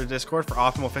 Check Discord for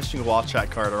optimal fishing wall check,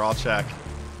 Carter. I'll check.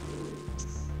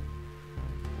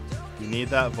 You need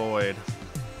that void.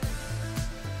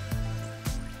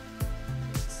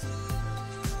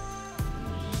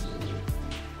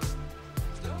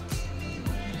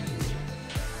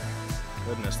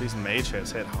 Goodness, these mage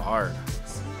hits hit hard.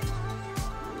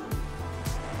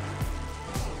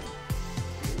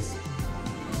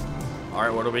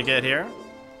 Alright, what do we get here?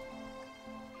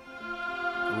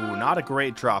 Ooh, not a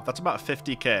great drop. That's about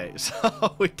 50k,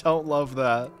 so we don't love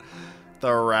that.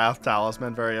 The Wrath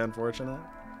Talisman, very unfortunate.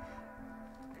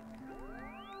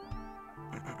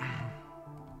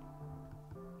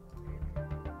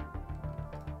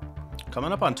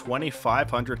 Coming up on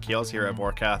 2,500 kills here at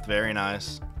Vorkath, very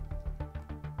nice.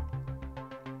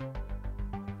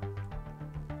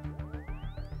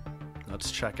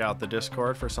 Let's check out the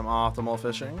Discord for some optimal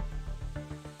fishing.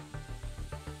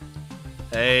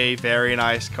 Hey, very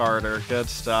nice, Carter. Good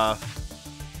stuff.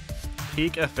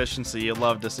 Peak efficiency. You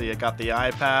love to see it. Got the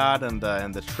iPad and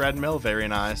the treadmill. Very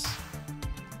nice.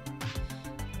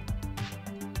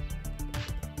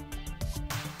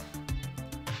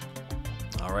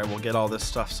 All right, we'll get all this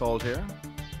stuff sold here.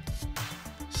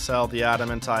 Sell the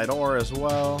adamantite ore as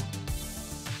well.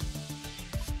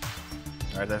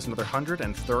 All right, there's another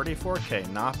 134k.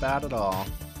 Not bad at all.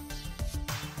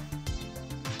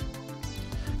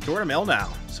 Okay, we're at a mill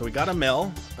now. So we got a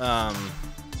mill. The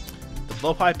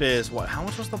blowpipe is what? How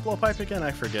much was the blowpipe again?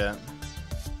 I forget.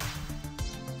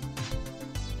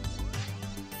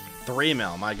 3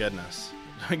 mil. My goodness.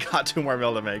 We got 2 more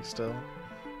mil to make still.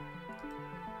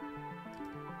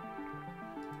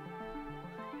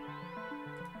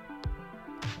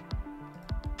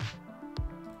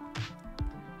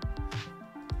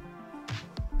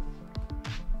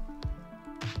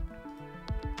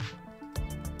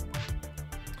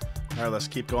 All right, let's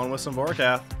keep going with some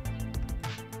Vorkath.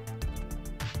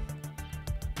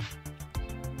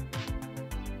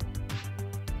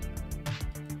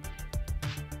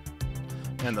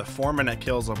 And the 4-minute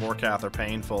kills of Vorkath are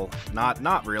painful.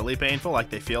 Not really painful,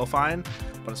 like they feel fine,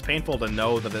 but it's painful to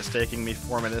know that it's taking me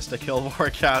 4 minutes to kill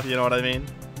Vorkath, you know what I mean?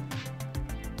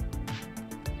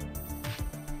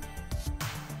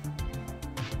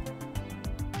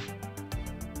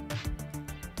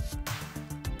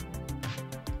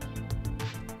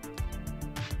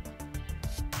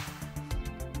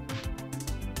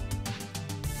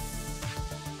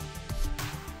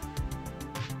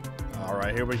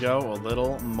 Alright, here we go. A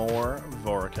little more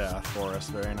Vorkath for us.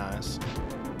 Very nice.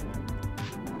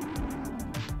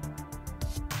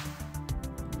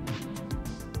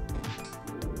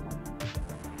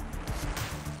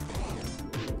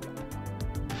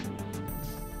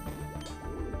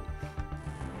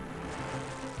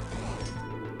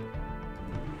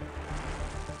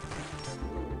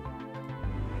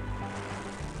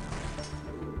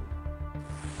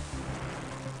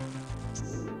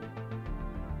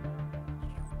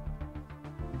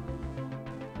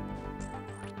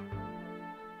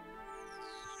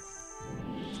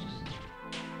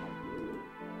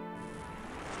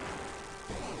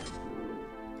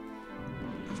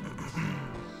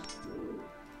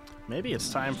 Maybe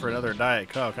it's time for another Diet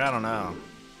Coke. I don't know.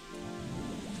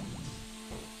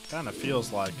 Kind of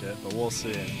feels like it, but we'll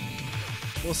see.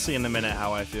 We'll see in a minute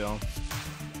how I feel.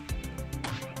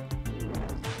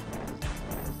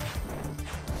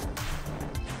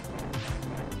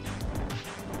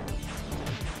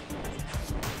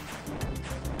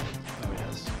 Oh,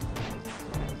 yes.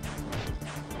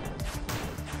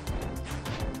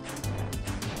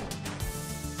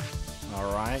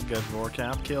 Alright, good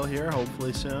Vorkath kill here,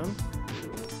 hopefully soon.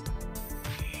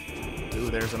 Ooh,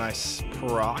 there's a nice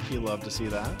proc. You love to see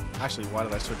that. Actually, why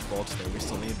did I switch bolts there? We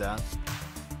still need that.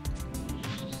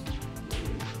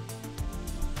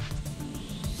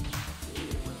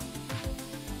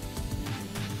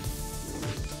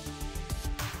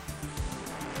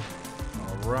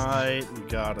 Alright, we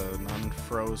got an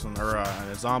unfrozen, or a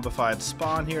zombified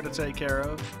spawn here to take care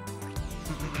of.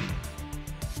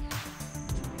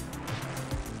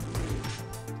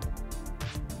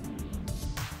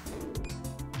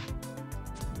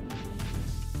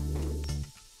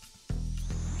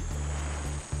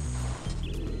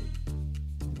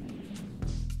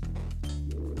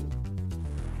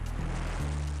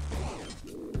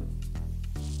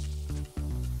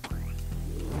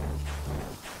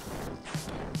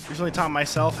 Recently taught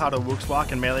myself how to Woox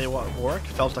walk and melee work.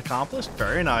 Felt accomplished.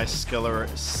 Very nice skill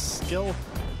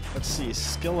Let's see,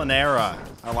 Skillinera.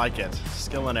 I like it.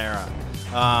 Skillinera.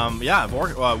 Yeah,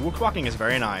 Woox Walking is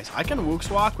very nice. I can Woox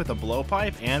Walk with a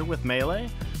blowpipe and with melee,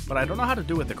 but I don't know how to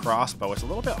do it with the crossbow. It's a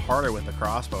little bit harder with the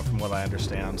crossbow from what I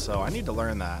understand, so I need to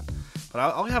learn that. But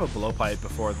I'll have a blowpipe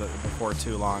before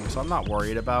too long, so I'm not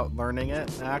worried about learning it,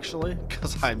 actually,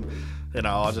 because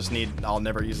I'll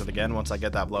never use it again once I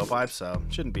get that blowpipe, so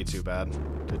it shouldn't be too bad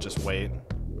to just wait.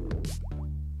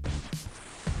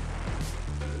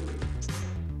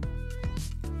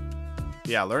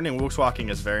 Yeah, learning Woox Walking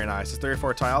is very nice. It's 3 or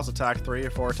 4 tiles attack, 3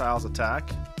 or 4 tiles attack.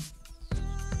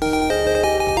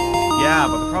 Yeah,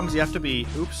 but the problem is you have to be...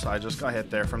 Oops, I just got hit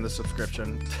there from the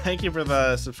subscription. Thank you for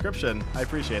the subscription. I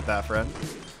appreciate that, friend.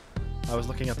 I was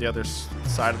looking at the other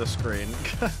side of the screen.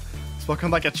 Spoken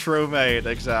like a true mate,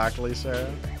 exactly, Sarah.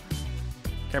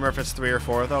 Can't remember if it's 3 or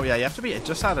 4, though. Yeah, you have to be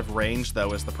just out of range,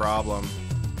 though, is the problem.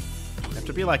 You have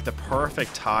to be, like, the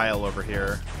perfect tile over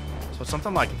here. So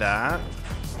something like that.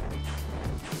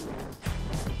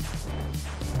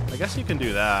 I guess you can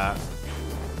do that.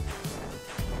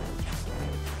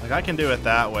 Like, I can do it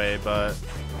that way, but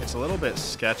it's a little bit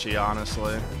sketchy,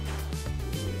 honestly.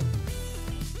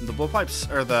 The blowpipes,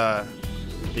 or the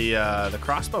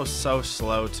crossbow's so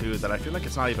slow, too, that I feel like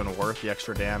it's not even worth the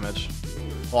extra damage.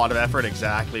 A lot of effort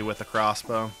exactly with the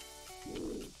crossbow.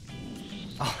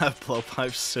 I'll have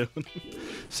blowpipes soon.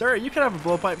 Sarah, you can have a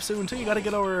blowpipe soon, too. You gotta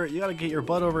get your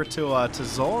butt over to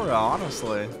Zora,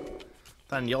 honestly.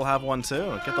 Then you'll have one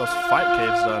too. Get those fight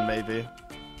caves done, maybe.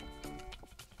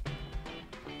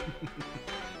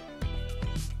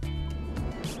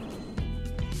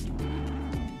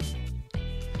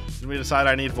 Did we decide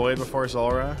I need Void before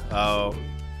Zulrah? Oh.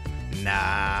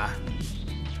 Nah.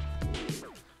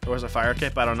 There was a fire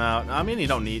cape? I don't know. I mean, you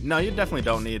don't need... No, you definitely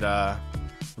don't need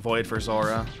Void for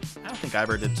Zulrah. I don't think I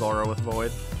ever did Zulrah with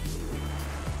Void.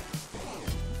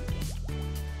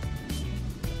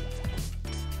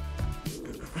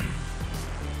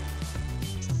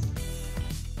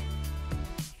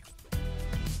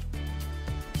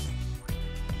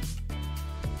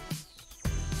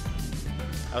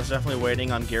 I was definitely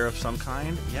waiting on gear of some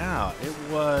kind. Yeah,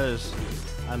 it was...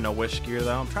 I don't know which gear,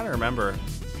 though. I'm trying to remember.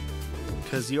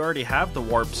 Because you already have the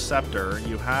Warped Scepter.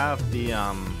 You have the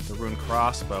Rune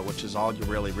Crossbow, which is all you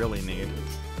really, really need.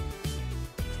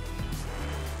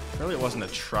 Surely it wasn't a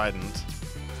Trident.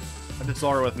 I did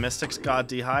Zulrah with Mystics, God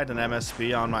D'hide, and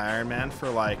MSB on my Iron Man for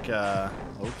like...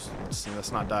 Oops, let's see,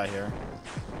 let's not die here.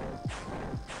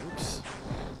 Oops.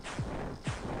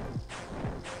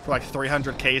 For like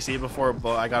 300 KC before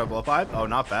I got a blowpipe? Oh,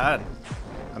 not bad.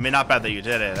 I mean, not bad that you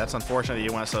did it. That's unfortunate that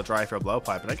you went so dry for a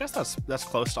blowpipe, but I guess that's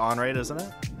close to on rate, isn't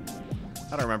it? I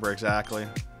don't remember exactly.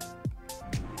 It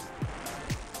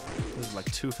was like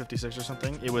 256 or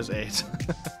something. It was 8.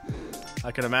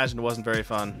 I can imagine it wasn't very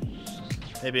fun.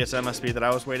 Maybe it's MSB that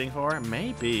I was waiting for?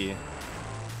 Maybe.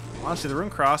 Honestly, the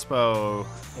Rune Crossbow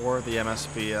or the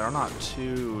MSB are not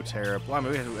too terrible. I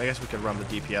mean, I guess we could run the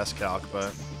DPS calc,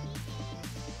 but...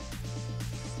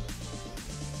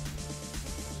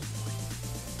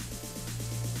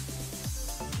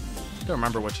 I don't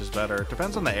remember which is better.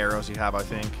 Depends on the arrows you have, I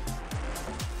think.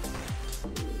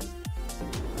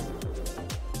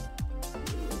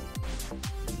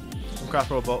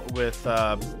 Crossbow with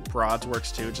broads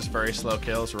works too, just very slow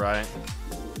kills, right?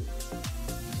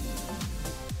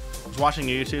 I was watching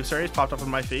a YouTube series, popped up on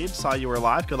my feed, saw you were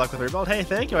live. Good luck with rebuild. Hey,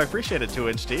 thank you, I appreciate it, 2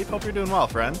 Inch Deep. Hope you're doing well,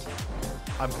 friend.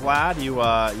 I'm glad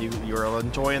you're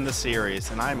enjoying the series,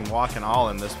 and I'm walking all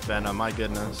in this Venom. My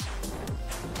goodness.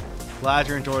 Glad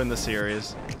you're enjoying the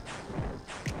series.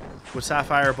 Would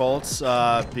Sapphire Bolts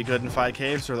be good in fight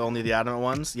caves, or only the adamant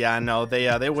ones? Yeah, no,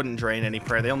 they wouldn't drain any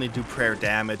prayer. They only do prayer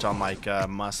damage on like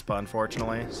Muspa,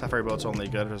 unfortunately. Sapphire Bolts only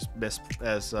good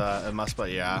as a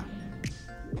Muspa, yeah.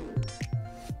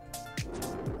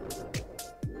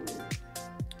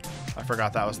 I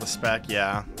forgot that was the spec,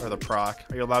 yeah, or the proc.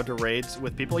 Are you allowed to raid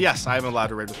with people? Yes, I am allowed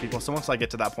to raid with people. So once I get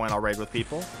to that point, I'll raid with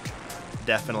people.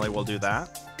 Definitely will do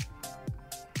that.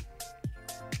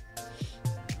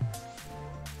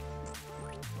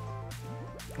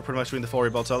 We're pretty much doing the full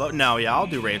rebuild solo. No, yeah, I'll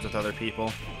do raids with other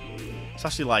people.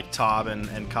 Especially like Tob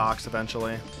and Cox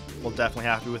eventually. We'll definitely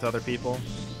have to be with other people.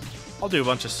 I'll do a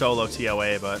bunch of solo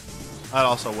TOA, but I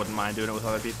also wouldn't mind doing it with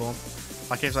other people.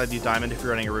 In case I'd do Diamond if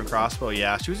you're running a Rune Crossbow.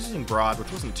 Yeah, she was using Broad, which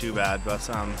wasn't too bad, but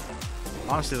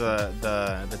honestly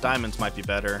the Diamonds might be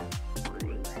better.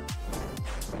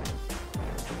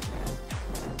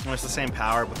 It's the same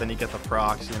power, but then you get the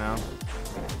procs, you know?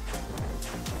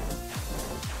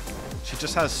 She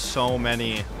just has so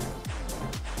many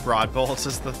Broad Bolts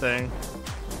is the thing.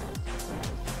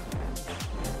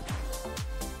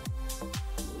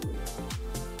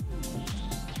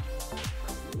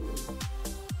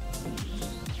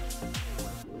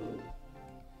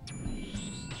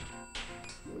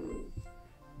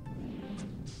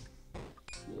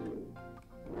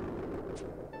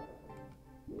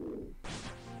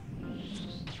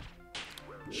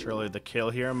 Surely the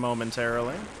kill here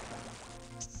momentarily.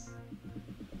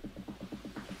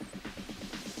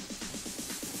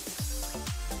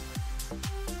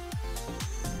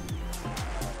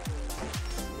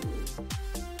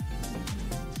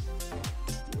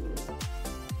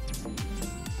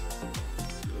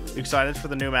 You excited for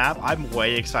the new map? I'm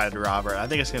way excited, Robert. I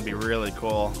think it's going to be really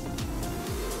cool.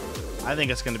 I think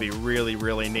it's going to be really,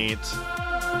 really neat.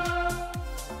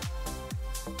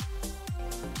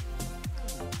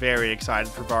 Very excited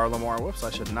for Barlamore. Whoops, I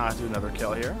should not do another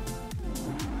kill here.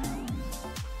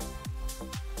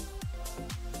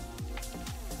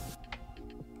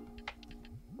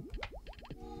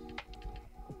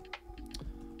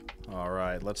 All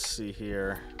right, let's see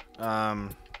here. Okay,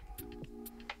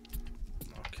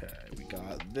 we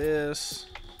got this.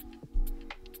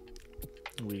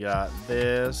 We got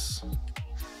this.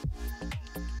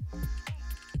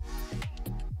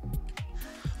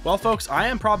 Well, folks, I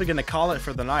am probably going to call it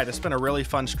for the night. It's been a really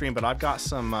fun stream, but I've got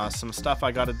some stuff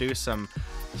I got to do, some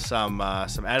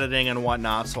editing and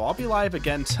whatnot. So I'll be live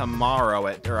again tomorrow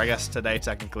or I guess today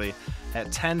technically,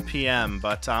 at 10 p.m.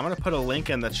 But I'm going to put a link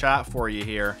in the chat for you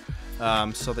here.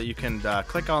 So that you can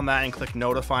click on that and click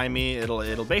notify me.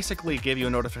 It'll basically give you a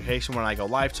notification when I go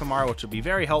live tomorrow, which would be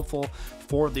very helpful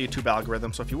for the YouTube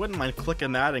algorithm. So if you wouldn't mind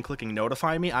clicking that and clicking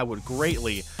notify me, I would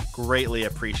greatly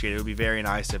appreciate it. It would be very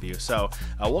nice of you. So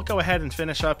we'll go ahead and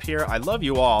finish up here. I love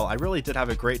you all. I really did have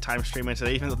a great time streaming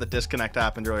today, even though the disconnect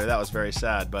happened earlier. That was very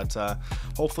sad, but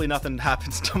hopefully nothing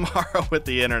happens tomorrow with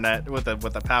the internet, with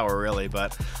the power, really.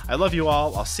 But I love you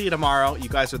all. I'll see you tomorrow. You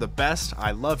guys are the best.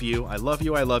 I love you. I love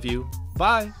you. I love you.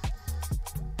 Bye.